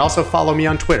 You can also follow me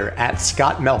on Twitter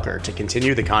 @ScottMelker to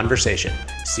continue the conversation.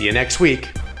 See you next week.